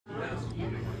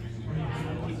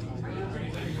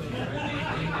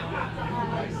How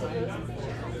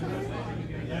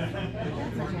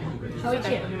are you?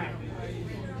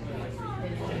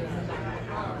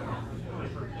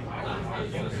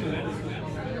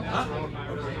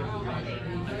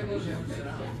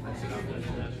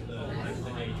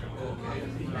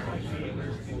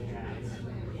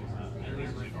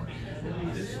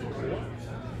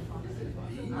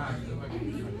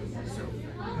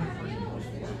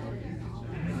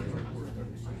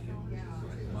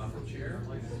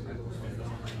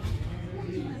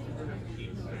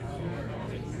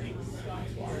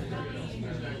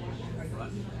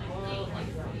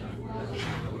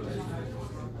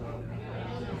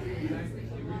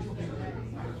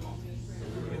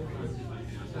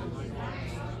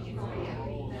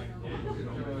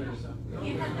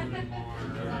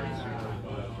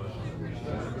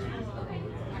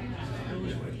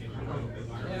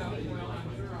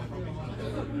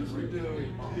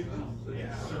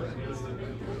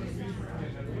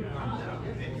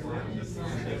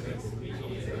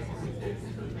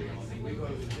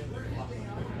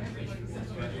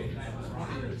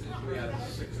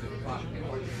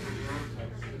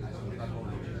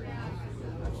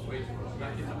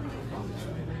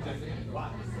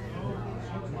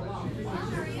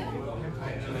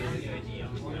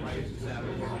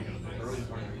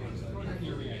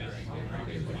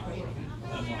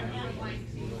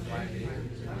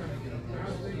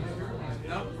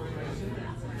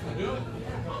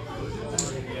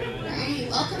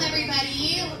 Welcome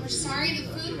everybody. We're sorry the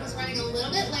food was running a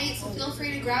little bit late, so feel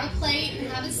free to grab a plate and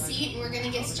have a seat, and we're going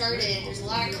to get started. There's a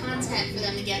lot of content for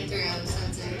them to get through, so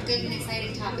it's a good and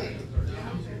exciting topic.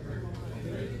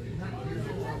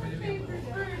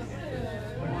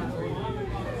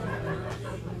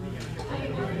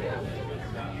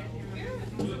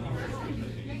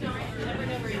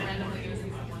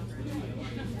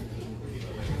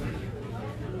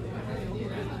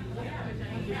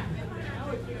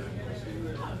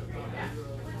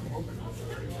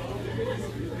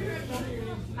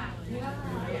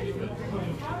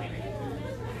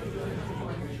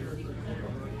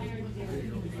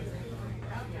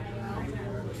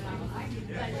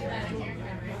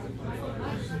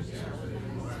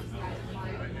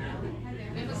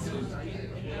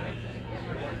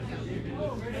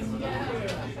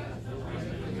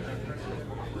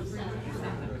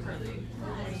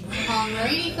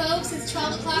 Alrighty folks, it's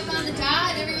 12 o'clock on the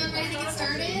dot. Everyone ready to get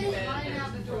started?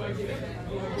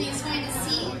 Please find a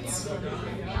seat.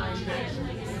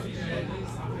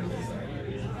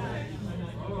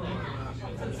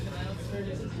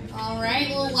 Alright,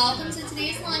 well welcome to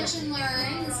today's Lunch and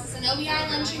Learn. This is an OBI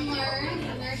Lunch and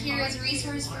Learn. We're here as a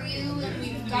resource for you, and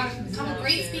we've got a couple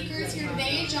great speakers here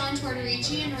today. John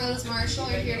Tortorici and Rose Marshall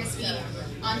are here to speak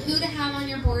on who to have on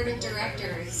your board of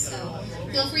directors. So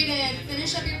feel free to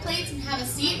finish up your plates and have a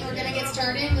seat. We're going to get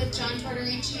started with John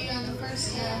Tortorici on the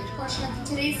first portion of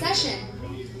today's session.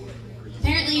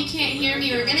 Apparently you can't hear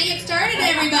me. We're going to get started,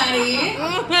 everybody.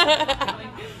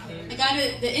 I got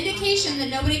the indication that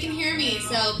nobody can hear me,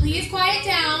 so please quiet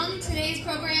down. Today's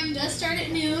program does start at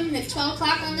noon, and it's 12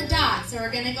 o'clock on the dot, so we're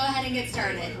going to go ahead and get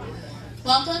started.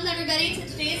 Welcome, everybody, to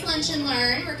today's Lunch and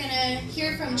Learn. We're going to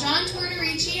hear from John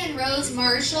Tortorici and Rose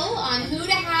Marshall on who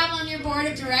to have on your board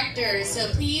of directors. So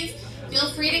please feel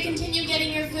free to continue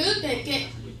getting your food, but get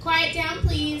quiet down,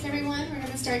 please, everyone. We're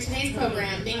going to start today's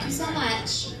program. Thank you so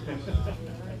much.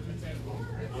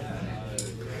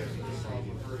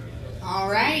 All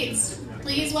right.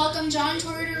 Please welcome John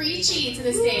Tortorici to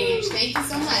the stage. Thank you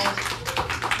so much.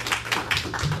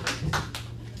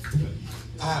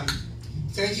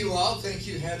 Thank you all. Thank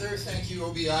you, Heather. Thank you,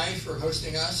 OBI, for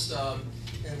hosting us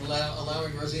and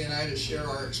allowing Rosie and I to share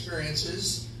our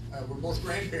experiences. We're both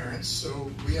grandparents, so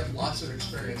we have lots of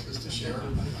experiences to share.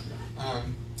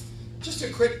 Just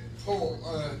a quick poll,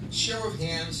 show of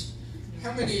hands.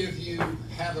 How many of you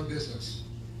have a business?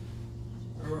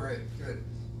 All right, good.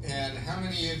 And how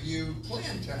many of you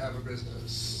plan to have a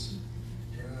business?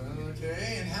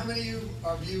 Okay, and how many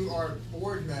of you are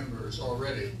board members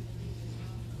already?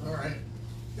 All right,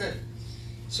 good.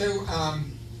 So, hang on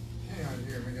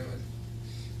here.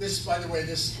 This, by the way,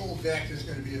 this whole deck is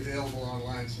going to be available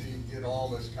online, so you can get all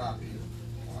this copied.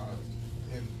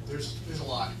 And there's a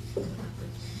lot.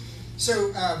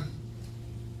 So,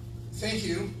 thank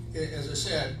you. As I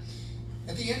said,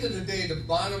 at the end of the day, the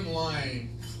bottom line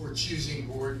for choosing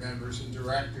board members and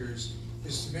directors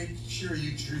is to make sure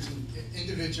you choose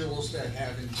individuals that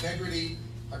have integrity,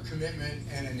 a commitment,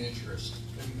 and an interest.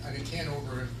 And I can't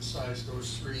overemphasize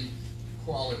those three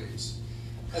qualities.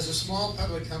 As a small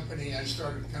public company, I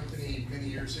started a company many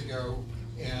years ago,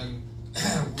 and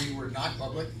we were not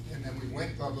public, and then we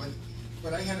went public.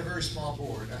 but I had a very small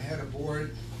board. I had a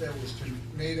board that was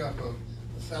made up of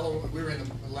a fellow, we were in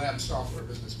the lab software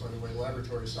business, by the way,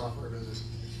 laboratory software business.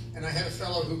 And I had a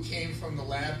fellow who came from the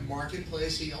lab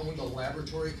marketplace. He owned a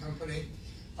laboratory company.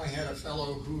 I had a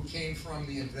fellow who came from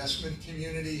the investment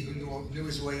community, who knew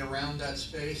his way around that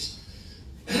space.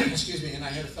 Excuse me, and I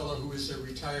had a fellow who was a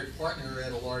retired partner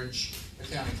at a large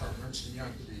accounting firm, Ernst &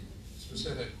 Young to be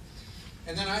specific.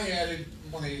 And then I added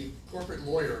my corporate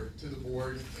lawyer to the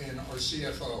board and our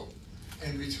CFO.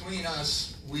 And between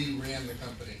us, we ran the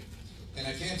company. And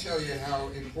I can't tell you how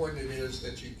important it is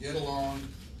that you get along,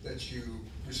 that you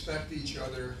respect each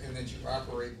other, and that you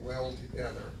operate well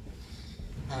together.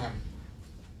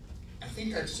 I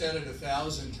think I've said it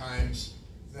 1,000 times,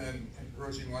 then, and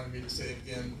Rosie wanted me to say it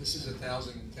again, this is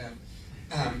 1,010.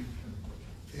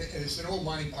 It's an old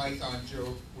Monty Python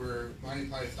joke where Monty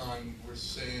Python was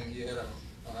saying he had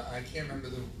I can't remember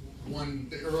the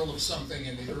Earl of something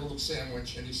and the Earl of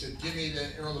Sandwich, and he said, give me the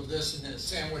Earl of this and then a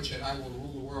sandwich and I will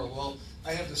rule the world. Well,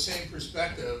 I have the same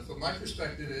perspective, but my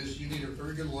perspective is you need a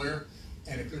very good lawyer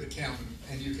and a good accountant,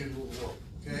 and you can rule the world,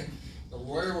 okay? The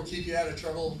lawyer will keep you out of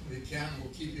trouble, the accountant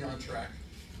will keep you on track,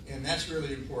 and that's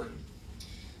really important.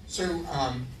 So,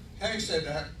 having said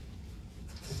that,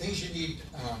 the things you need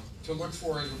to look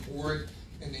for in the board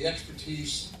and the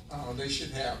expertise they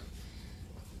should have.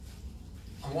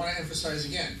 I want to emphasize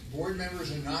again, board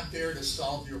members are not there to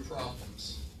solve your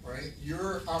problems, right?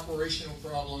 Your operational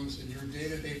problems and your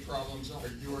day-to-day problems are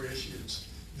your issues.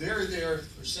 They're there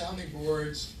for sounding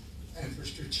boards and for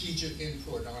strategic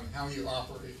input on how you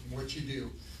operate and what you do.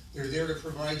 They're there to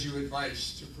provide you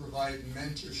advice, to provide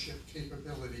mentorship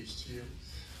capabilities to you.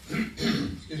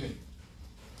 Excuse me.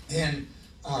 And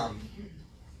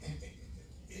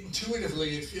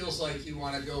intuitively, it feels like you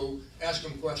want to go ask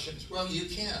them questions. Well, you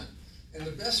can. And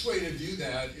the best way to do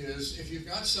that is if you've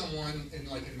got someone,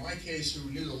 like in my case, who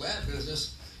knew the lab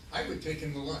business, I would take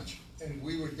him to lunch and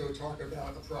we would go talk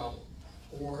about a problem.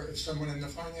 Or if someone in the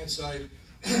finance side,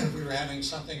 we were having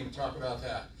something and talk about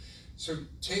that. So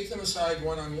take them aside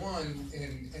one-on-one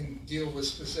and deal with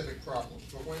specific problems.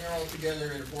 But when they're all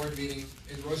together in a board meeting,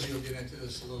 and Rosie will get into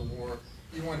this a little more,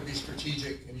 you want to be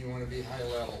strategic and you want to be high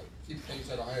level. Keep things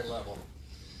at a high level.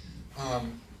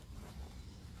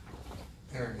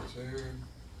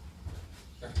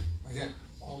 Again,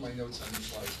 all my notes on these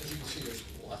slides. As you can see, there's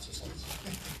lots of slides.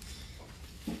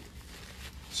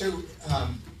 So,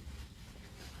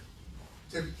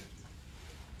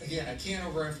 again, I can't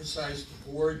overemphasize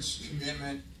the board's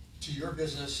commitment to your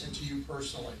business and to you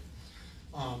personally.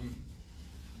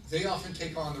 They often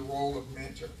take on the role of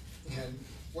mentor, and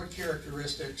what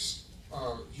characteristics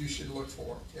you should look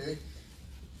for, okay?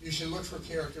 You should look for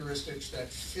characteristics that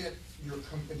fit your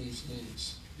company's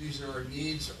needs. These are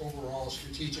needs overall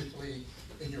strategically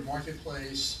in your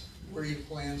marketplace, where your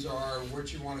plans are,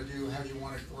 what you want to do, how you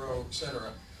want to grow,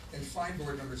 etc. And find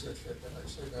board members that fit that. I've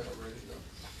said that already,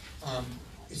 though.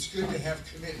 It's good to have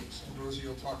committees, and Rosie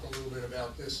will talk a little bit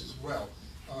about this as well.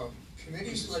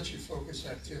 Committees let you focus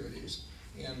activities,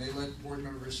 and they let board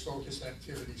members focus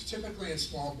activities. Typically in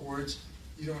small boards,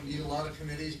 you don't need a lot of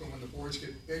committees, but when the boards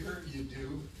get bigger, you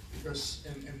do, because,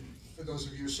 and for those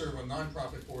of you who serve on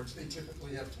nonprofit boards, they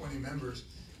typically have 20 members,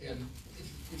 and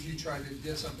if you tried to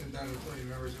get something done with 20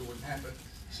 members, it wouldn't happen.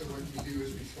 So what we do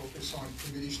is we focus on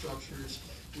committee structures,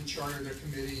 we charter the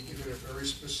committee, give it a very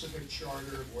specific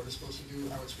charter of what it's supposed to do,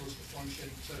 how it's supposed to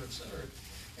function, et cetera,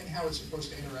 and how it's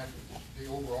supposed to interact with the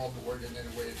overall board, and then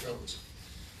away it goes.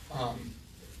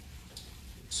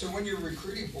 So when you're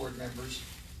recruiting board members,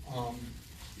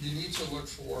 you need to look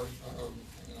for,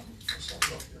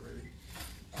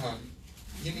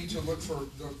 you need to look for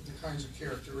the kinds of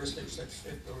characteristics that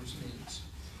fit those needs.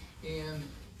 And,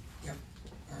 yeah,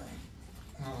 all right.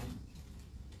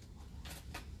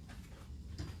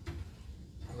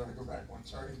 I'm going to go back one,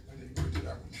 sorry, I didn't go to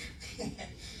that one.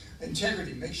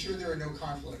 Integrity, make sure there are no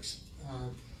conflicts.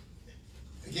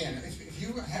 Again, if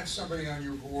you have somebody on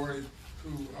your board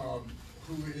who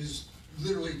is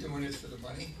literally doing it for the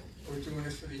money, or doing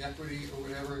it for the equity, or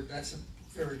whatever, that's a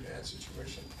very bad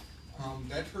situation.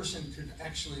 That person could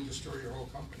actually destroy your whole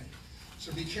company.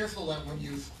 So be careful that when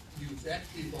you vet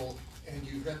people, and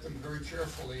you vet them very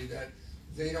carefully, that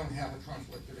they don't have a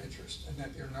conflict of interest, and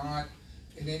that they're not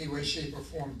in any way, shape, or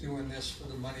form doing this for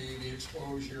the money, the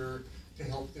exposure, to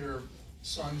help their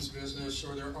son's business,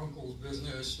 or their uncle's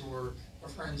business, or a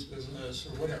friend's business,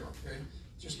 or whatever, okay?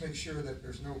 Just make sure that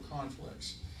there's no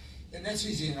conflicts. And that's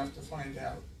easy enough to find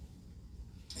out.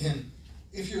 And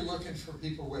if you're looking for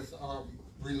people with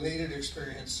related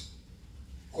experience,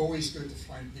 always good to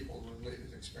find people with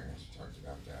related experience. We talked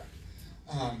about that.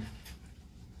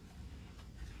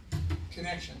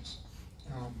 connections.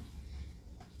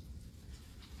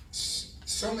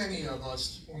 So many of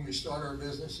us, when we start our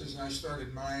businesses, and I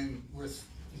started mine with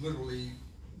literally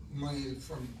money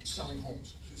from selling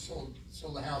homes. Just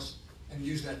sold a house and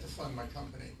used that to fund my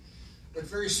company. But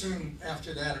very soon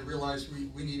after that, I realized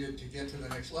we needed to get to the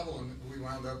next level, and we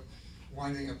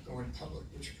winding up going public,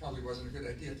 which probably wasn't a good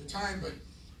idea at the time, but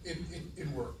it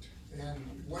worked.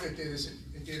 And what it did is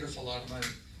it gave us a lot of money.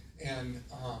 And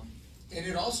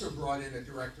it also brought in a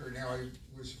director. Now, I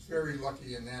was very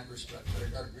lucky in that respect, that I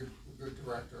got a good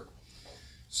director.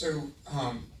 So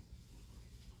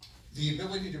the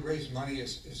ability to raise money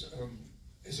is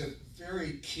a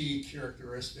very key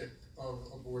characteristic of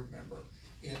a board member.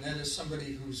 And that is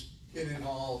somebody who's been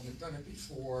involved and done it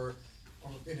before,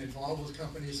 or been involved with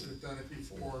companies that have done it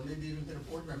before, or maybe even been a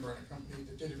board member in a company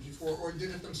that did it before, or did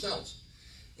it themselves.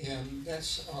 And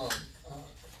that's,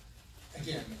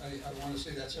 again, I want to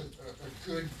say that's a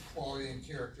good quality and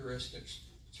characteristics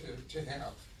to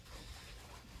have.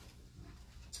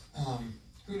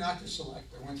 Who not to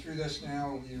select? I went through this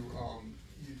now.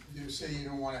 You say you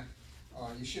don't want to,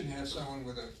 you shouldn't have someone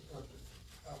with a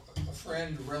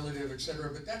friend, a relative, etc.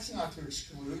 But that's not to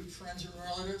exclude friends or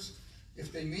relatives.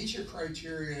 If they meet your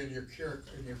criteria and your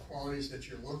character and your qualities that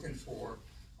you're looking for,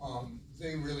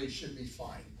 they really should be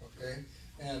fine. Okay,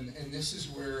 and this is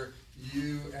where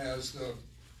you, as the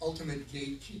ultimate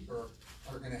gatekeeper,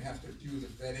 are going to have to do the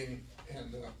vetting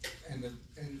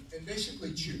and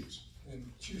basically choose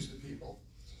the people.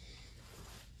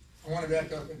 I want to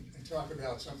back up and talk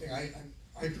about something.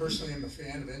 I personally am a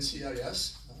fan of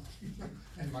NCIS,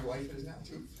 and my wife is now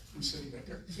too, who's sitting back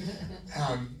there.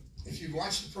 If you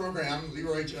watch the program,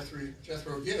 Leroy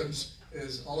Jethro Gibbs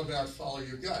is all about follow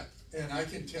your gut. And I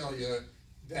can tell you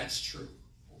that's true,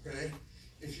 okay?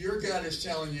 If your gut is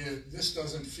telling you this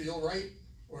doesn't feel right,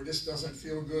 or this doesn't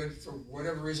feel good for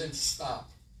whatever reason, stop,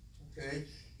 okay?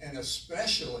 And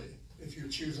especially if you're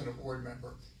choosing a board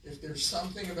member. If there's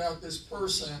something about this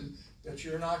person that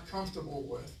you're not comfortable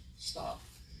with, stop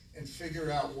and figure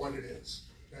out what it is,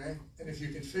 okay? And if you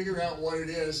can figure out what it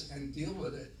is and deal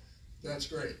with it, that's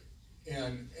great.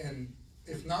 And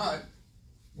if not,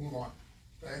 move on,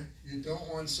 okay? You don't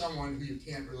want someone who you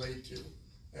can't relate to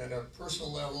at a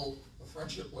personal level, a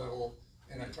friendship level,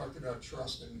 and I talked about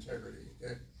trust and integrity,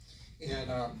 okay?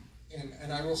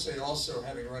 And I will say also,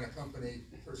 having run a company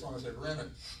for as long as I've ran it,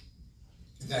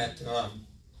 that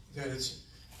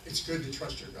it's good to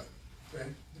trust your gut, okay?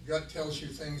 The gut tells you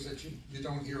things that you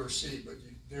don't hear or see, but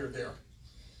they're there.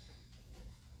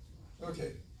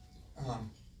 Okay.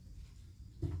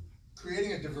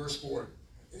 Creating a diverse board.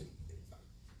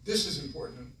 This is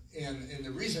important, and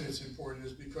the reason it's important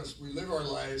is because we live our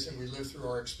lives and we live through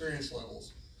our experience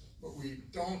levels, but we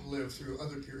don't live through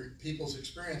other people's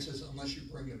experiences unless you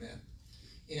bring them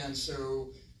in. And so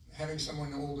having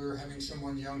someone older, having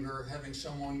someone younger, having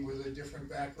someone with a different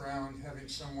background, having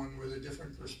someone with a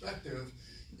different perspective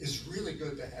is really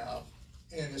good to have,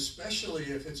 and especially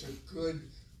if it's a good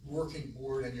working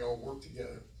board and you all work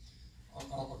together.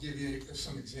 I'll give you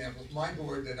some examples. My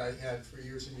board that I had for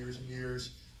years and years and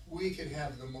years, we could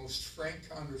have the most frank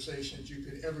conversations you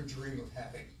could ever dream of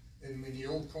having. And in the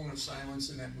old Cone of Silence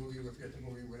in that movie, I forget the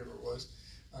movie, whatever it was,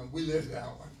 we lived that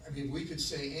one. I mean, we could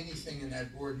say anything in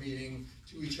that board meeting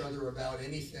to each other about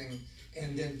anything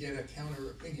and then get a counter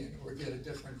opinion or get a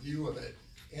different view of it.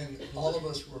 And all of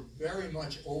us were very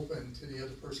much open to the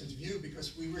other person's view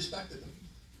because we respected them.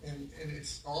 And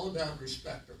it's all about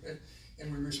respect, okay?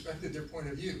 And we respected their point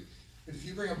of view. But if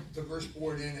you bring a diverse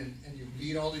board in and you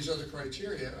meet all these other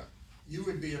criteria, you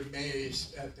would be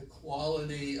amazed at the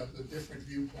quality of the different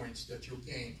viewpoints that you'll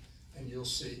gain and you'll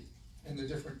see, and the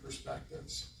different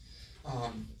perspectives.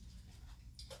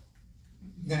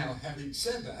 Now, having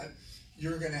said that,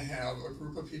 you're going to have a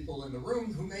group of people in the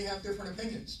room who may have different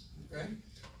opinions, okay?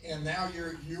 And now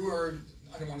you are,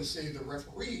 I don't want to say the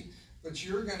referee, but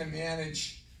you're going to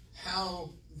manage how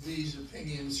these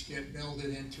opinions get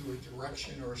melded into a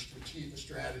direction or a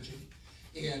strategy.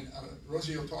 And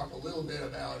Rosie will talk a little bit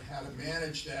about how to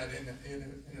manage that in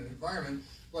an environment,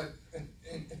 but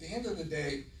at the end of the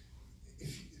day,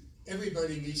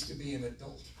 everybody needs to be an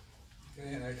adult.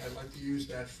 Okay? And I like to use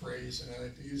that phrase, and I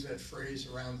like to use that phrase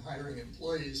around hiring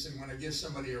employees. And when I give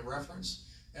somebody a reference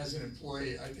as an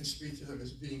employee, I can speak to them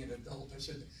as being an adult. I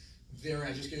said,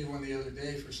 I just gave one the other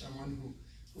day for someone who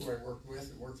I worked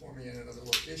with and worked for me in another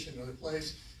location, another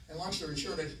place. And long story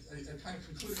short, I kind of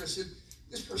concluded, I said,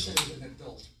 this person is an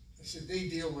adult. I said, they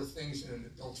deal with things in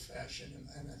an adult fashion.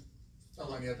 And I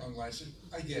fell on the other line. I said,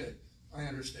 I get it. I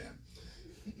understand.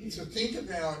 So think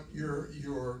about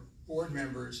your board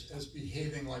members as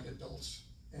behaving like adults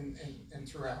and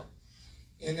throughout.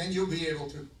 And then you'll be able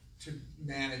to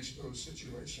manage those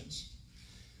situations.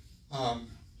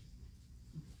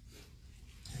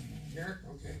 Here,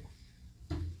 okay.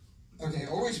 Okay,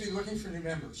 always be looking for new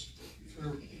members,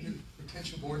 for new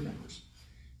potential board members.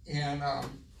 And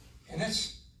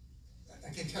that's,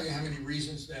 I can tell you how many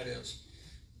reasons that is.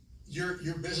 Your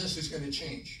business is going to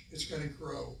change. It's going to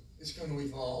grow. It's going to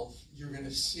evolve. You're going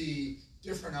to see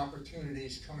different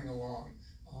opportunities coming along.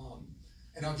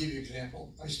 And I'll give you an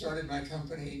example. I started my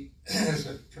company as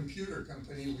a computer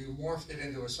company. We morphed it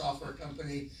into a software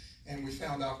company, and we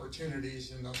found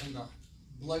opportunities in the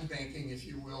blood banking, if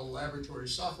you will, laboratory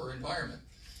software environment.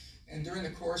 And during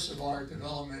the course of our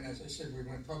development, as I said, we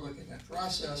went public in that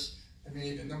process. I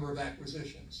made a number of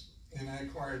acquisitions. And I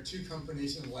acquired 2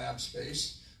 companies in the lab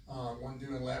space, one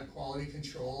doing lab quality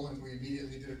control, and we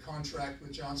immediately did a contract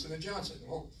with Johnson & Johnson.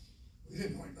 Well, we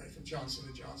didn't know anybody from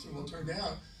Johnson & Johnson. Well, it turned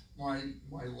out my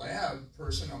lab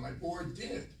person on my board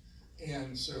did.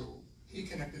 And so he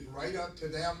connected right up to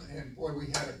them, and boy, we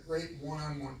had a great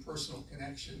one-on-one personal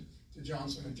connection to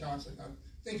Johnson & Johnson. Now,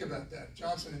 think about that.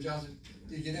 Johnson & Johnson,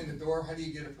 do you get in the door? How do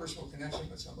you get a personal connection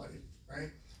with somebody, right?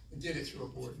 We did it through a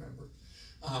board member.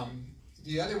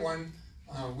 The other one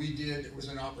we did, it was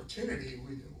an opportunity.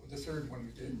 The third one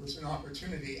we did was an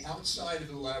opportunity outside of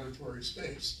the laboratory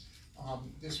space.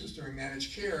 This was during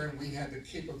managed care, and we had the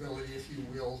capability, if you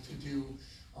will, to do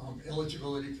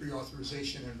eligibility,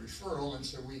 pre-authorization, and referral. And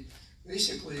so we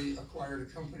basically acquired a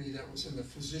company that was in the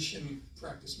physician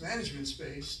practice management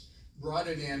space, brought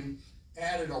it in,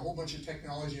 added a whole bunch of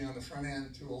technology on the front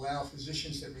end to allow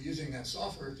physicians that were using that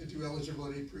software to do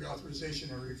eligibility, pre-authorization,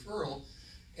 and referral,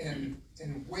 and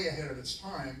way ahead of its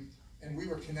time. And we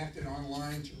were connected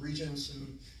online to Regents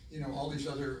and all these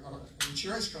other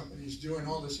insurance companies doing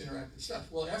all this interactive stuff.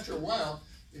 Well, after a while,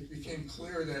 it became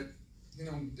clear that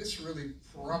this really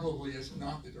probably is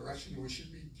not the direction we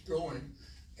should be going.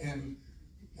 And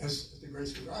as the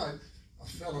grace of God, a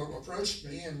fellow approached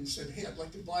me and said, "Hey, I'd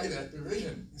like to buy that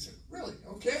division." I said, "Really?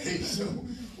 Okay." So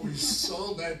we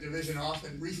sold that division off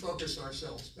and refocused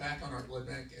ourselves back on our blood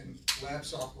bank and lab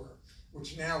software,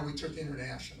 which now we took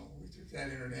international. We took that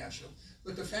international.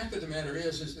 But the fact of the matter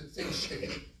is that things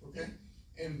change, okay?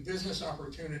 And business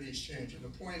opportunities change. And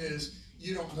the point is,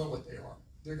 you don't know what they are.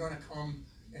 They're going to come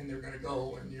and they're going to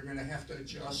go, and you're going to have to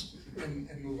adjust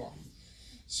and move on.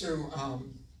 So,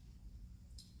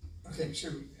 okay, so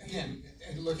again,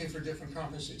 looking for different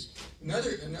competencies.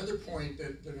 Another point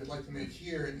that I'd like to make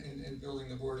here in building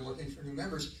the board, looking for new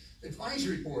members,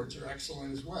 advisory boards are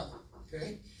excellent as well,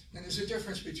 okay? And there's a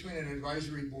difference between an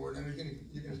advisory board, and you're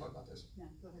going to talk about this? Yeah,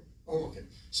 go ahead. Oh, okay.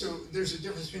 So there's a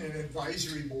difference between an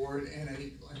advisory board and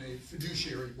a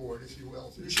fiduciary board, if you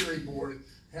will. Fiduciary board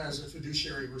has a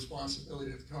fiduciary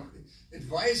responsibility to the company.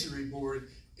 Advisory board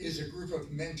is a group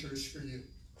of mentors for you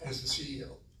as the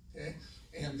CEO, okay?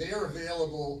 And they're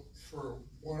available for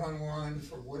one-on-one,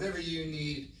 for whatever you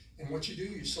need. And what you do,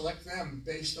 you select them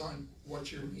based on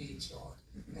what your needs are.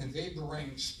 And they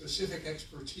bring specific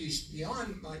expertise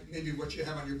beyond maybe what you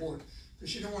have on your board.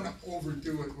 Because you don't want to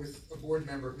overdo it with a board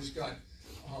member who's got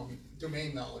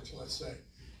domain knowledge, let's say.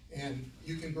 And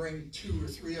you can bring 2 or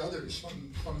 3 others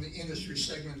from the industry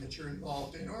segment that you're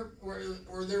involved in.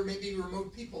 Or there may be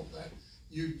remote people that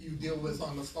you deal with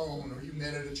on the phone, or you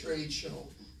met at a trade show,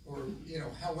 or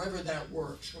however that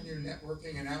works when you're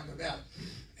networking and out and about.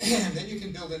 And then you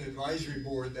can build an advisory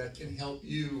board that can help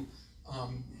you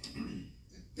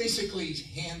basically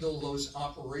handle those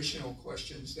operational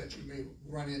questions that you may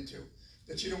run into,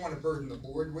 that you don't want to burden the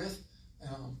board with,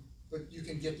 but you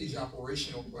can get these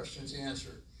operational questions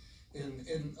answered.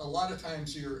 And a lot of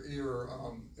times your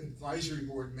advisory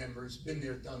board members been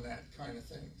there, done that kind of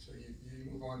thing, so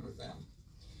you move on with them.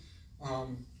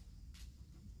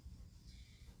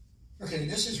 Okay,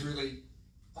 and this is really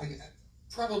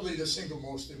probably the single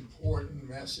most important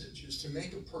message, is to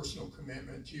make a personal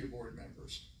commitment to your board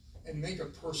members and make a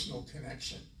personal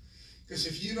connection. Because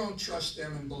if you don't trust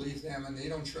them and believe them, and they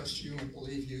don't trust you and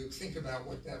believe you, think about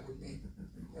what that would mean,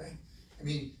 right? I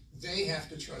mean, they have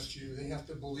to trust you, they have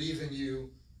to believe in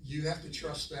you, you have to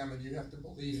trust them, and you have to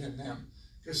believe in them.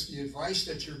 Because the advice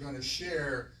that you're going to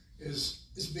share is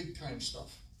big time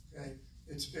stuff, okay?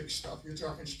 It's big stuff. You're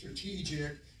talking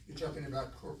strategic, you're talking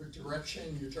about corporate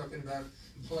direction, you're talking about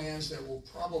plans that will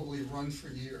probably run for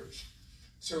years.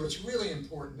 So it's really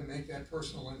important to make that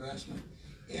personal investment.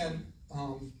 And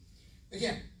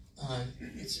again,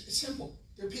 it's simple.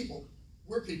 They're people.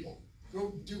 We're people.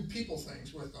 Go do people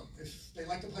things with them. If they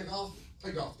like to play golf,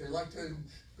 play golf. They like to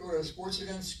go to sports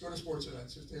events, go to sports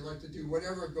events. If they like to do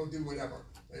whatever, go do whatever.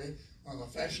 Okay?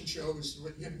 Fashion shows,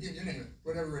 you name it,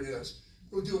 whatever it is.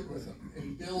 go do it with them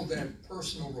and build that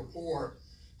personal rapport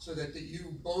so that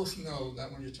you both know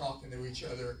that when you're talking to each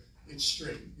other, it's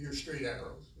straight. You're straight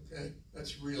arrows, okay?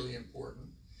 That's really important.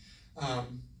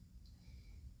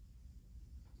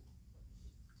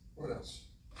 What else?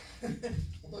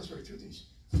 Well, those were two of these.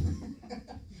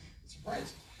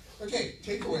 Surprise. Okay,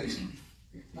 takeaways.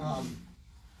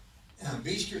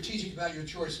 Be strategic about your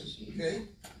choices, okay?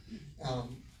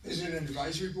 Is it an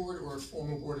advisory board or a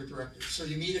formal board of directors? So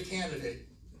you meet a candidate.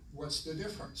 What's the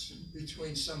difference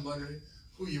between somebody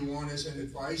who you want as an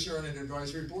advisor on an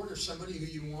advisory board or somebody who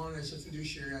you want as a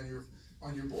fiduciary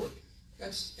on your board?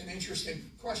 That's an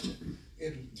interesting question.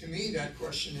 And to me, that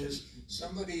question is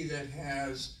somebody that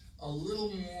has a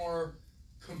little more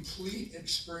complete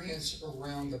experience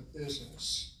around the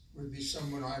business would be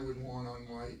someone I would want on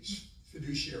my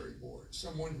fiduciary board.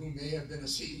 Someone who may have been a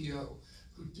CEO,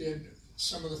 who did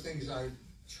some of the things I'm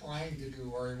trying to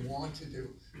do or I want to do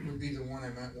would be the one I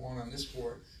might want on this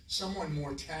board. Someone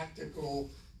more tactical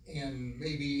and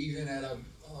maybe even at a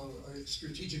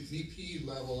strategic VP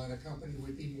level in a company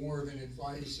would be more of an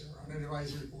advisor on an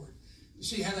advisory board. You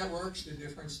see how that works, the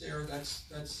difference there?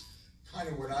 That's kind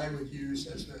of what I would use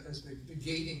as the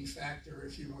gating factor,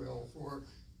 if you will, for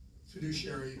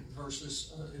fiduciary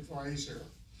versus advisor.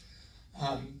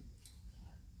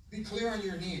 Be clear on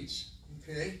your needs,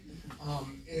 okay?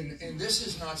 And this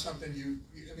is not something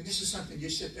this is something you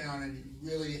sit down and you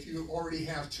really, if you already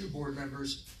have 2 board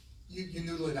members, you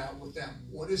noodle it out with them.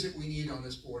 What is it we need on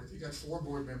this board? If you've got 4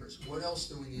 board members, what else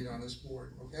do we need on this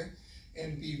board, okay?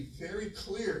 And be very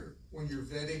clear when you're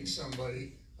vetting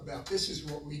somebody about this is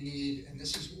what we need and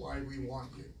this is why we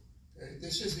want you, okay?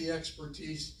 This is the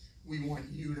expertise we want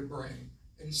you to bring,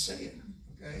 and say it,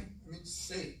 okay? I mean,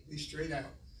 say it, be straight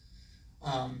out.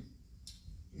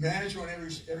 Manage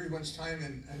everyone's time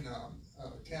and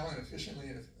talent efficiently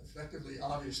and effectively,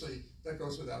 obviously, that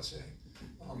goes without saying.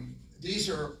 These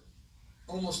are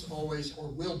almost always, or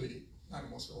will be, not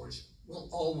almost always, will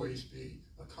always be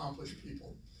accomplished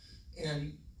people.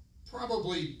 And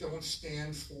probably don't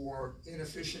stand for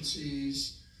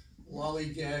inefficiencies,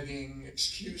 lollygagging,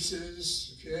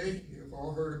 excuses, okay? You've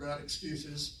all heard about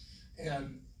excuses.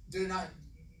 And they're not,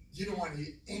 you don't want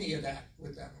any of that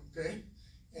with them, okay?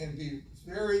 And be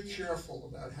very careful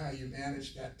about how you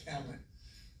manage that talent.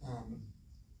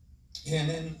 And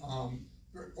then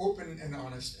open and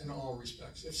honest in all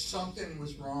respects. If something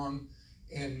was wrong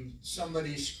and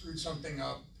somebody screwed something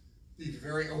up, be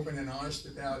very open and honest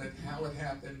about it, how it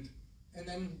happened, and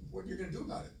then what you're going to do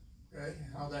about it, right?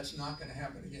 How that's not going to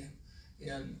happen again.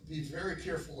 And be very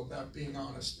careful about being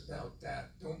honest about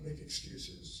that. Don't make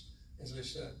excuses, as I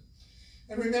said.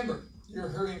 And remember, you're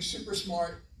herding super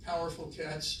smart, powerful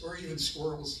cats, or even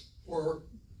squirrels, or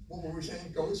what were we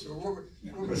saying, goats, or what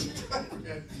was it?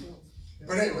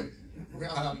 But anyway,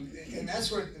 and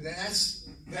that's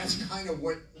kind of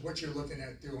what you're looking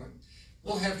at doing.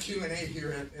 We'll have Q&A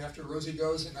here after Rosie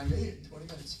goes, and I made it in 20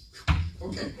 minutes.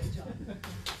 Okay.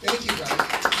 Thank you, guys.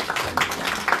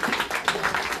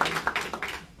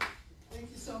 Thank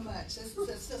you so much. It's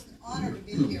just an honor to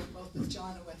be here, both with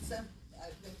John and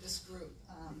with this group.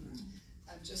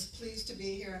 I'm just pleased to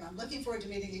be here, and I'm looking forward to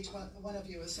meeting each one of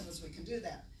you as soon as we can do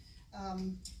that.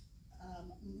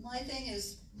 My thing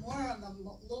is more on a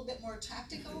little bit more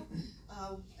tactical,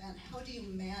 and how do you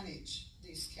manage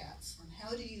these cats, and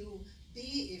how do you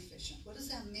be efficient? What does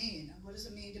that mean? And what does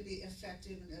it mean to be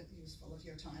effective and useful of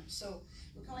your time? So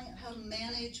we're calling it how to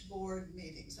manage board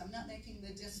meetings. I'm not making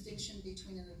the distinction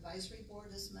between an advisory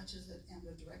board as much as and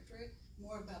a directorate,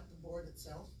 more about the board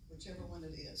itself, whichever one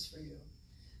it is for you.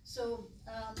 So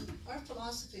our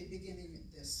philosophy beginning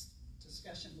this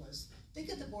discussion was, think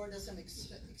of the board as an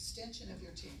extension of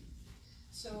your team.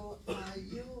 So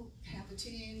you have a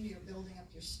team, you're building up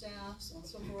your staff, so on and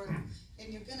so forth, and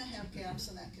you're going to have gaps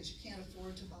in that because you can't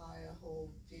afford to buy a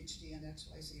whole PhD in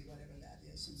XYZ, whatever that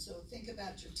is. And so think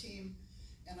about your team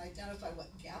and identify what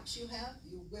gaps you have.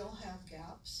 You will have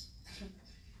gaps.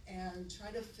 And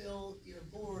try to fill your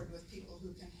board with people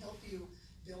who can help you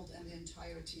build an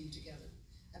entire team together.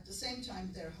 At the same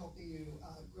time, they're helping you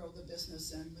grow the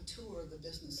business and mature the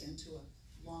business into a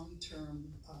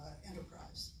long-term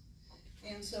enterprise.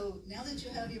 And so now that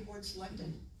you have your board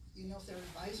selected, you know if they're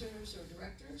advisors or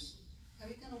directors, how are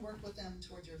you going to work with them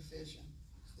toward your vision?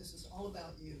 This is all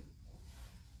about you,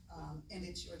 and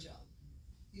it's your job.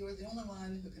 You're the only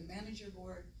one who can manage your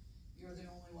board. You're the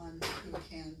only one who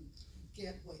can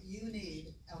get what you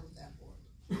need out of that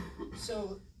board.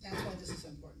 So that's why this is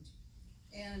important.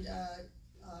 And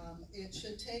it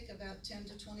should take about 10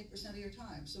 to 20% of your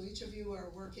time. So each of you are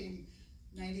working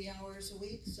 90 hours a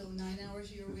week, so 9 hours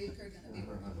of your week are going to be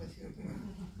working with your board.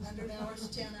 100 7 hours,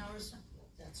 10 hours,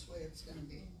 that's the way it's going to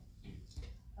be.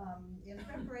 In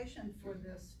preparation for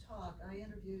this talk, I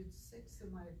interviewed 6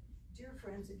 of my dear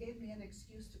friends. It gave me an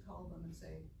excuse to call them and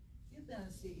say, you've been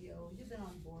a CEO, you've been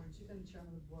on boards, you've been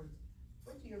chairman of boards.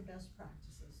 What are your best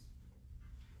practices?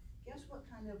 Guess what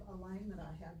kind of alignment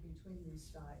I had between these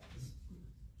styles?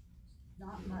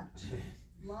 Not much.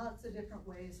 Lots of different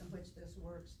ways in which this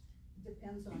works. It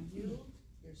depends on you,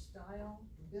 your style,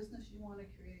 the business you want to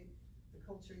create, the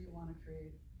culture you want to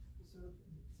create.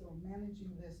 So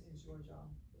managing this is your job.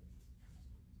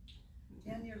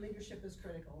 And your leadership is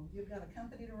critical. You've got a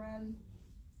company to run,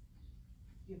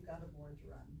 you've got a board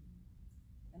to run.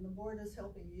 And the board is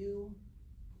helping you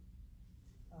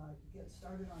get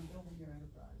started on building your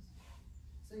enterprise.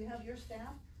 So you have your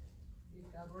staff,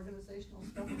 you've got organizational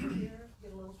stuff over here,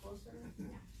 get a little closer.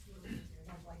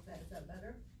 Like that, is that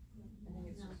better? I think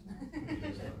it's just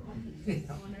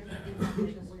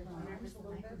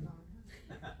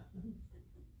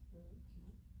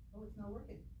Oh, it's not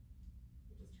working.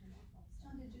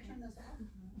 John, did you turn this off?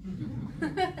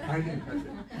 I didn't touch it.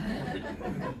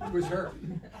 It was her.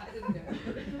 I didn't do it.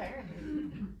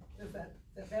 Is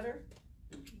that better?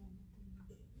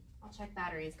 I'll check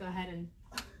batteries. Go ahead and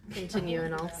continue,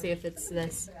 and I'll see if it's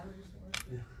this.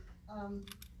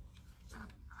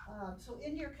 So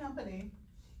in your company,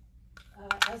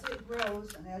 as it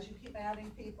grows and as you keep adding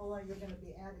people, you're going to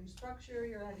be adding structure,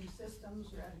 you're adding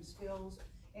systems, you're adding skills,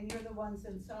 and you're the ones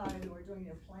inside who are doing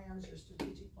your plans, your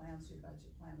strategic plans, your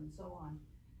budget plan, and so on.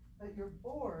 But your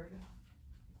board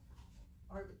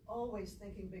are always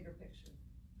thinking bigger picture.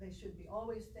 They should be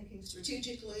always thinking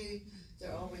strategically.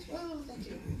 They're always, well, thank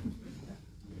you.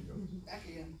 Back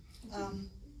again.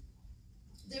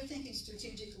 They're thinking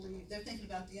strategically. They're thinking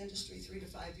about the industry 3 to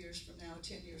 5 years from now,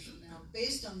 10 years from now,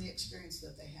 based on the experience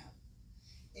that they have.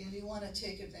 And you want to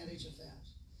take advantage of that.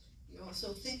 You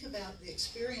also think about the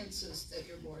experiences that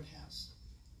your board has.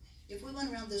 If we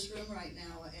went around this room right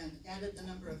now and added the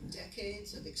number of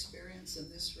decades of experience in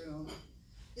this room,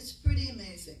 it's pretty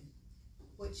amazing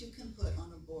what you can put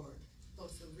on a board,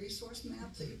 both the resource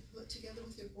map that you put together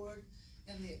with your board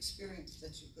and the experience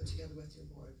that you put together with your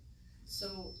board.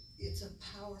 So it's a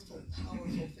powerful,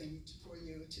 powerful thing for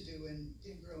you to do in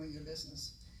growing your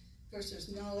business. Of course, there's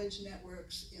knowledge,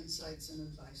 networks, insights, and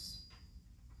advice.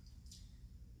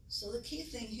 So the key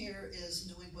thing here is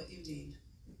knowing what you need.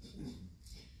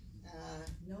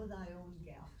 Know thy own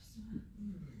gaps.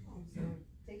 So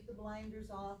take the blinders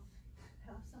off,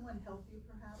 have someone help you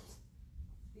perhaps.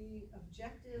 Be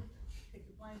objective, take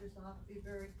the blinders off, be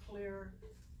very clear,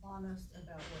 honest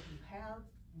about what you have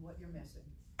and what you're missing.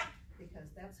 Because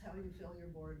that's how you fill your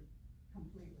board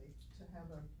completely, to have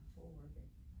a full working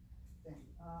thing.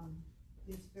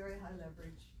 It's very high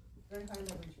leverage for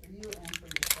you and for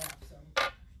your staff, so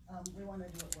we want to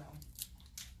do it well.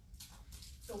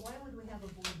 So why would we have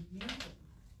a board meeting?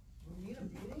 Do we need a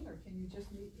meeting, or can you just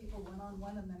meet people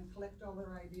one-on-one and then collect all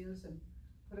their ideas and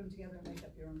put them together and make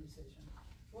up your own decision?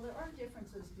 Well, there are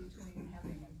differences between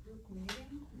having a group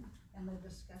meeting and the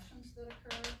discussions that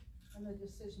occur and the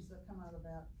decisions that come out of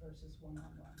that versus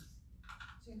one-on-ones.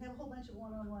 So you can have a whole bunch of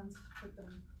one-on-ones, put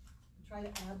them, try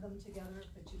to add them together,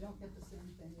 but you don't get the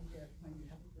same thing you get when you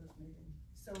have a group meeting.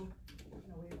 So,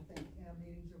 we don't think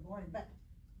meetings are boring, but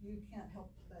you can't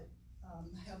help but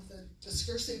have the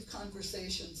discursive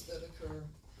conversations that occur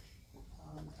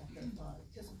at that thought,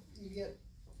 because you get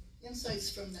insights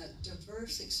from that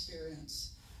diverse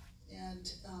experience.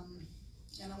 And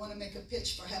I want to make a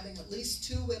pitch for having at least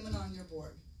 2 women on your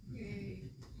board.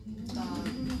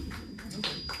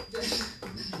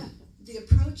 The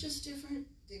approach is different,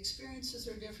 the experiences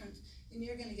are different, and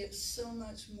you're going to get so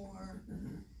much more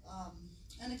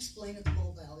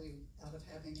unexplainable value out of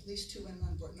having at least 2 women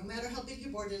on board. No matter how big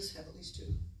your board is, have at least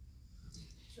 2.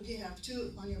 So if you have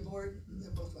 2 on your board,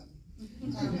 they're both women.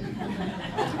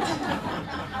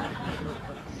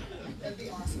 That'd be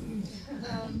awesome.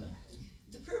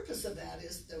 The purpose of that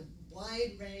is the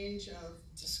wide range of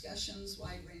discussions,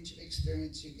 wide range of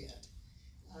experience you get.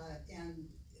 And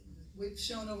we've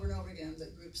shown over and over again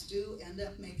that groups do end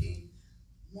up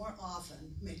more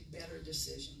often make better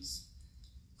decisions.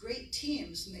 Great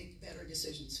teams make better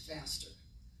decisions faster,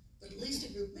 but at least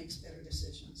a group makes better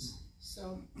decisions.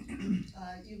 So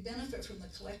you benefit from the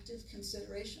collective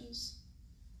considerations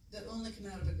that only come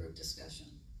out of a group discussion.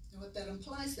 And what that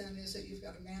implies then is that you've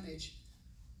got to manage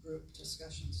group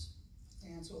discussions.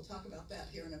 And so we'll talk about that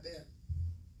here in a bit.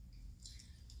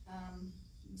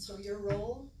 So your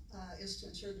role is to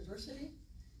ensure diversity,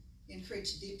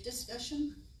 encourage deep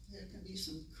discussion. There can be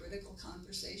some critical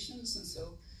conversations, and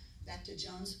so back to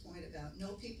John's point about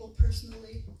know people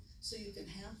personally, so you can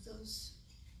have those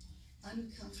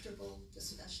uncomfortable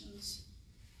discussions.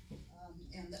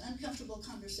 And the uncomfortable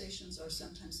conversations are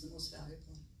sometimes the most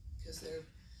valuable because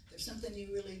there's something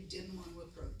you really didn't want to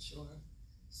approach or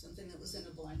something that was in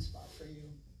a blind spot for you.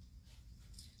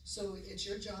 So it's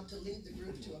your job to lead the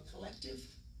group to a collective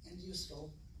and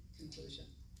useful conclusion.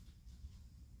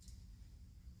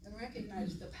 And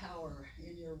recognize the power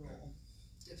in your role,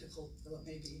 difficult though it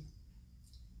may be.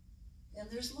 And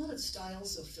there's a lot of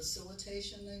styles of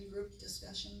facilitation in group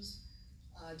discussions,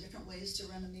 different ways to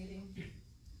run a meeting.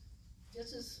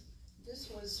 This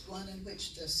was one in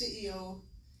which the CEO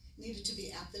needed to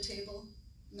be at the table,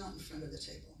 not in front of the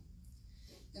table.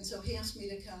 And so he asked me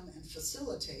to come and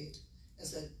facilitate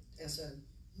as a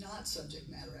not subject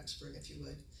matter expert, if you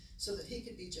would, so that he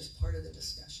could be just part of the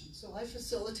discussion. So I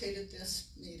facilitated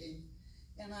this meeting,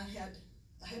 and I had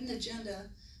an agenda,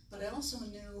 but I also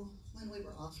knew when we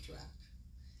were off track.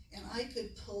 And I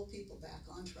could pull people back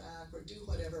on track or do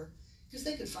whatever, because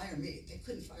they could fire me. They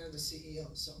couldn't fire the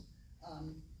CEO.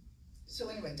 So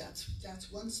anyway,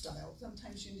 that's one style.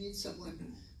 Sometimes you need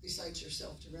someone besides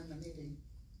yourself to run the meeting.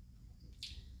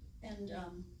 And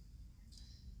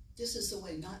this is the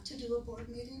way not to do a board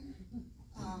meeting.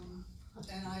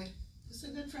 And this is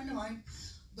a good friend of mine,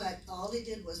 but all he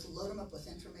did was load them up with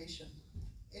information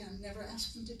and never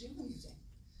asked them to do anything.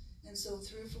 And so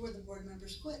 3 or 4 of the board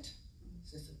members quit.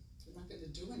 They said, they're not going to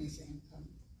do anything.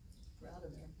 We're out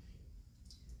of there.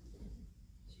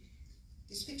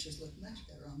 These pictures look much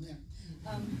better on there.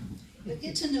 But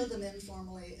get to know them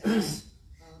informally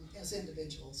as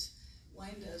individuals.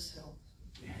 Wine does help.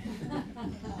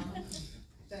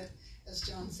 But as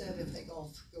John said, if they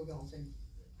golf, go golfing.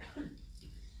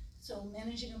 So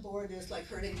managing a board is like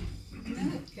herding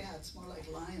cats, more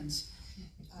like lions,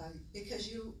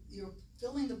 because you're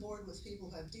filling the board with people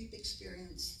who have deep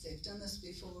experience. They've done this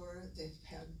before.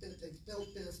 They've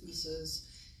built businesses,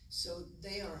 so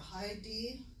they are high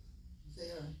D.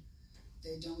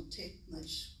 They don't take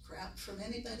much crap from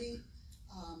anybody,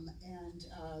 and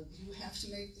you have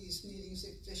to make these meetings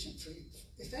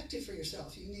effective for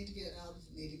yourself. You need to get out of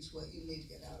the meetings what you need to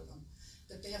get out of them,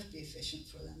 but they have to be efficient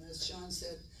for them. As John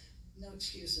said, no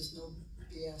excuses, no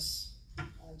BS,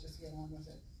 just get on with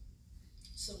it.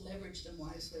 So leverage them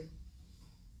wisely.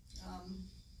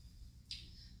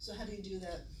 So how do you do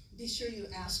that? Be sure you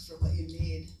ask for what you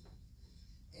need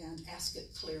and ask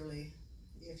it clearly.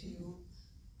 If you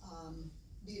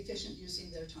be efficient using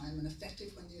their time and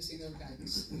effective when using their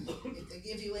guidance. If they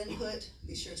give you input,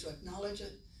 be sure to acknowledge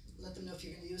it. Let them know if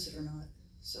you're going to use it or not.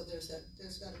 So there's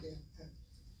got to be a thing.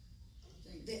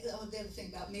 The other thing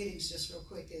about meetings, just real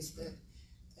quick, is that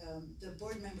the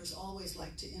board members always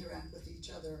like to interact with each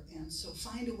other, and so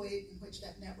find a way in which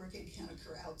that networking can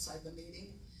occur outside the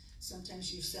meeting.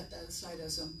 Sometimes you set that aside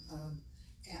as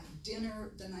at dinner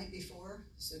the night before.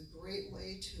 It's a great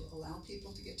way to allow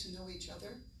people to get to know each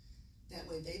other. That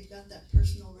way they've got that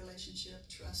personal relationship,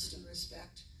 trust and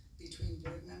respect between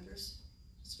board members,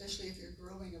 especially if you're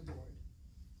growing a board.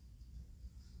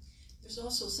 There's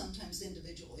also sometimes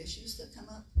individual issues that come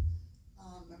up.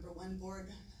 Remember one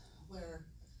board where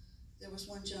there was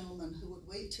one gentleman who would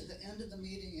wait to the end of the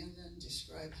meeting and then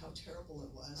describe how terrible it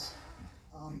was.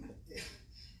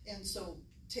 And so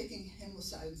taking him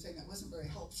aside and saying that wasn't very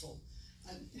helpful,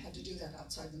 I had to do that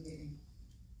outside the meeting.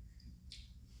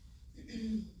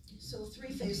 So 3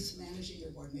 phases of managing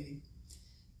your board meeting.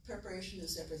 Preparation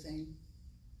is everything.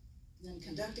 Then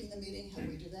conducting the meeting, how do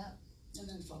we do that? And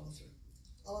then follow through.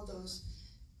 All of those,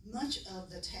 much of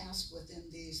the task within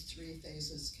these 3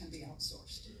 phases can be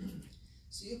outsourced.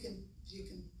 So you can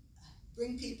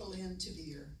bring people in to be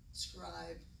your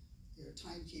scribe, your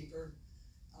timekeeper,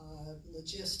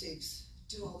 logistics,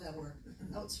 do all that work.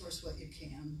 Outsource what you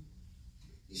can.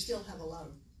 You still have a lot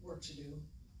of work to do.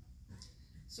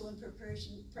 So in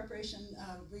preparation,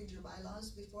 read your bylaws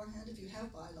beforehand if you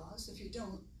have bylaws. If you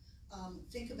don't,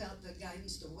 think about the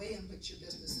guidance, the way in which your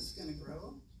business is going to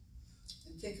grow,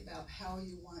 and think about how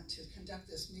you want to conduct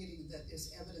this meeting that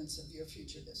is evidence of your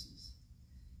future business.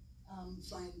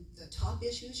 Find the top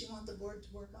issues you want the board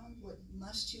to work on. What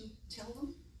must you tell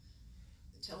them?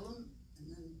 Tell them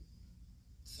and then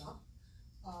stop.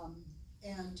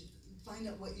 And find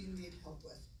out what you need help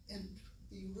with. And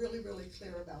be really, really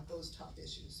clear about those top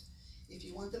issues. If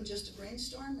you want them just to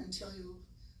brainstorm and tell you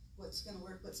what's going to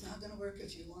work, what's not going to work,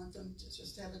 if you want them to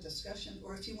just have a discussion,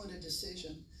 or if you want a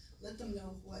decision, let them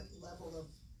know what level of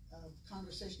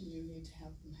conversation you need to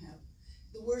have them have.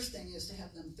 The worst thing is to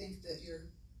have them think that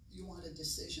you want a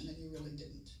decision and you really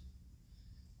didn't.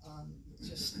 It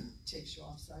just takes you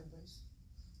off sideways.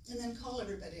 And then call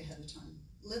everybody ahead of time.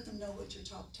 Let them know what your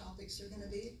top topics are going to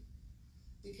be,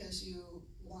 because you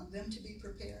want them to be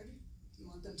prepared You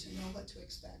want them to know what to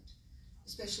expect,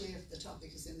 especially if the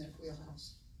topic is in their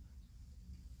wheelhouse.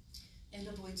 And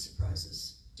avoid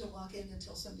surprises. Don't walk in and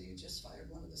tell somebody you just fired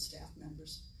one of the staff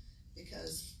members,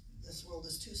 because this world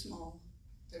is too small.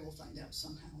 They will find out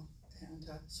somehow. And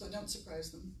so don't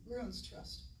surprise them. Ruins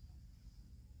trust.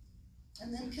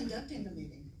 And then conducting the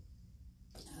meeting.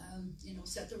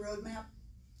 Set the roadmap.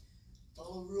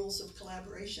 Follow rules of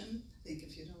collaboration. I think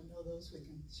if you don't know those, we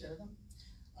can share them.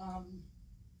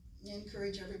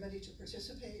 Encourage everybody to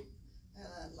participate.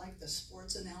 Like the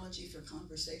sports analogy for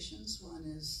conversations. One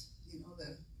is,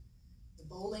 the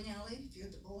bowling alley. If you're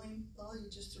at the bowling ball, you're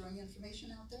just throwing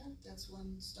information out there. That's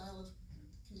one style of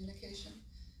communication.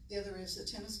 The other is a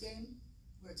tennis game,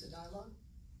 where it's a dialogue.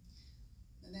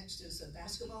 The next is a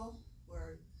basketball,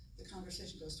 where the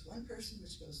conversation goes to one person,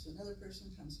 which goes to another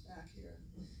person, comes back here.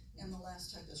 And the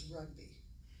last type is rugby,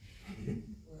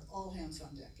 where all hands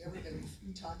on deck, everybody's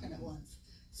talking at once.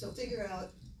 So figure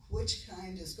out which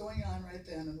kind is going on right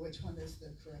then and which one is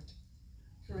the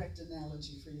correct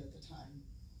analogy for you at the time.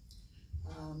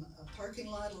 A parking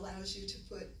lot allows you to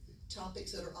put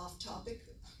topics that are off topic,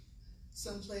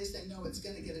 someplace they know it's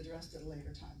going to get addressed at a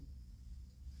later time.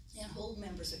 And hold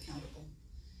members accountable.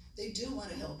 They do want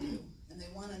to help you, and they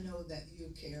want to know that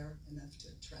you care enough to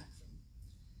track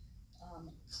them.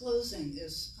 Closing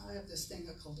is, I have this thing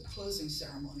called a closing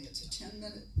ceremony. It's a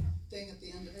 10-minute thing at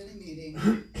the end of any meeting.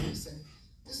 You say,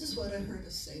 this is what I heard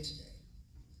us say today.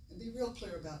 And be real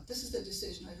clear about, this is the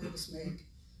decision I heard us make.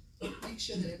 Make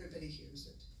sure that everybody hears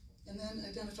it. And then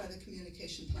identify the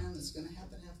communication plan that's going to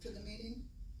happen after the meeting.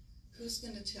 Who's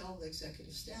going to tell the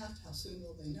executive staff? How soon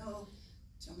will they know?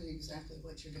 Tell me exactly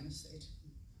what you're going to say to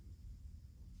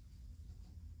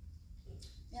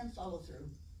them. And follow through.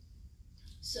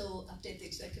 So update the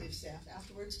executive staff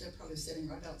afterwards. They're probably sitting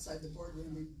right outside the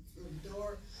boardroom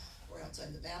door or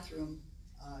outside the bathroom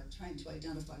trying to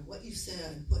identify what you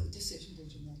said, what decision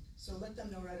did you make. So let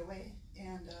them know right away,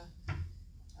 and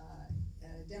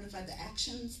identify the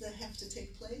actions that have to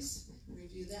take place.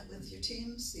 Review that with your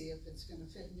team, see if it's going to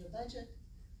fit in your budget,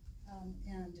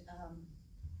 and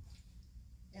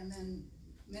then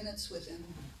minutes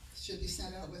should be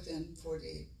sent out within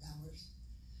 48 hours.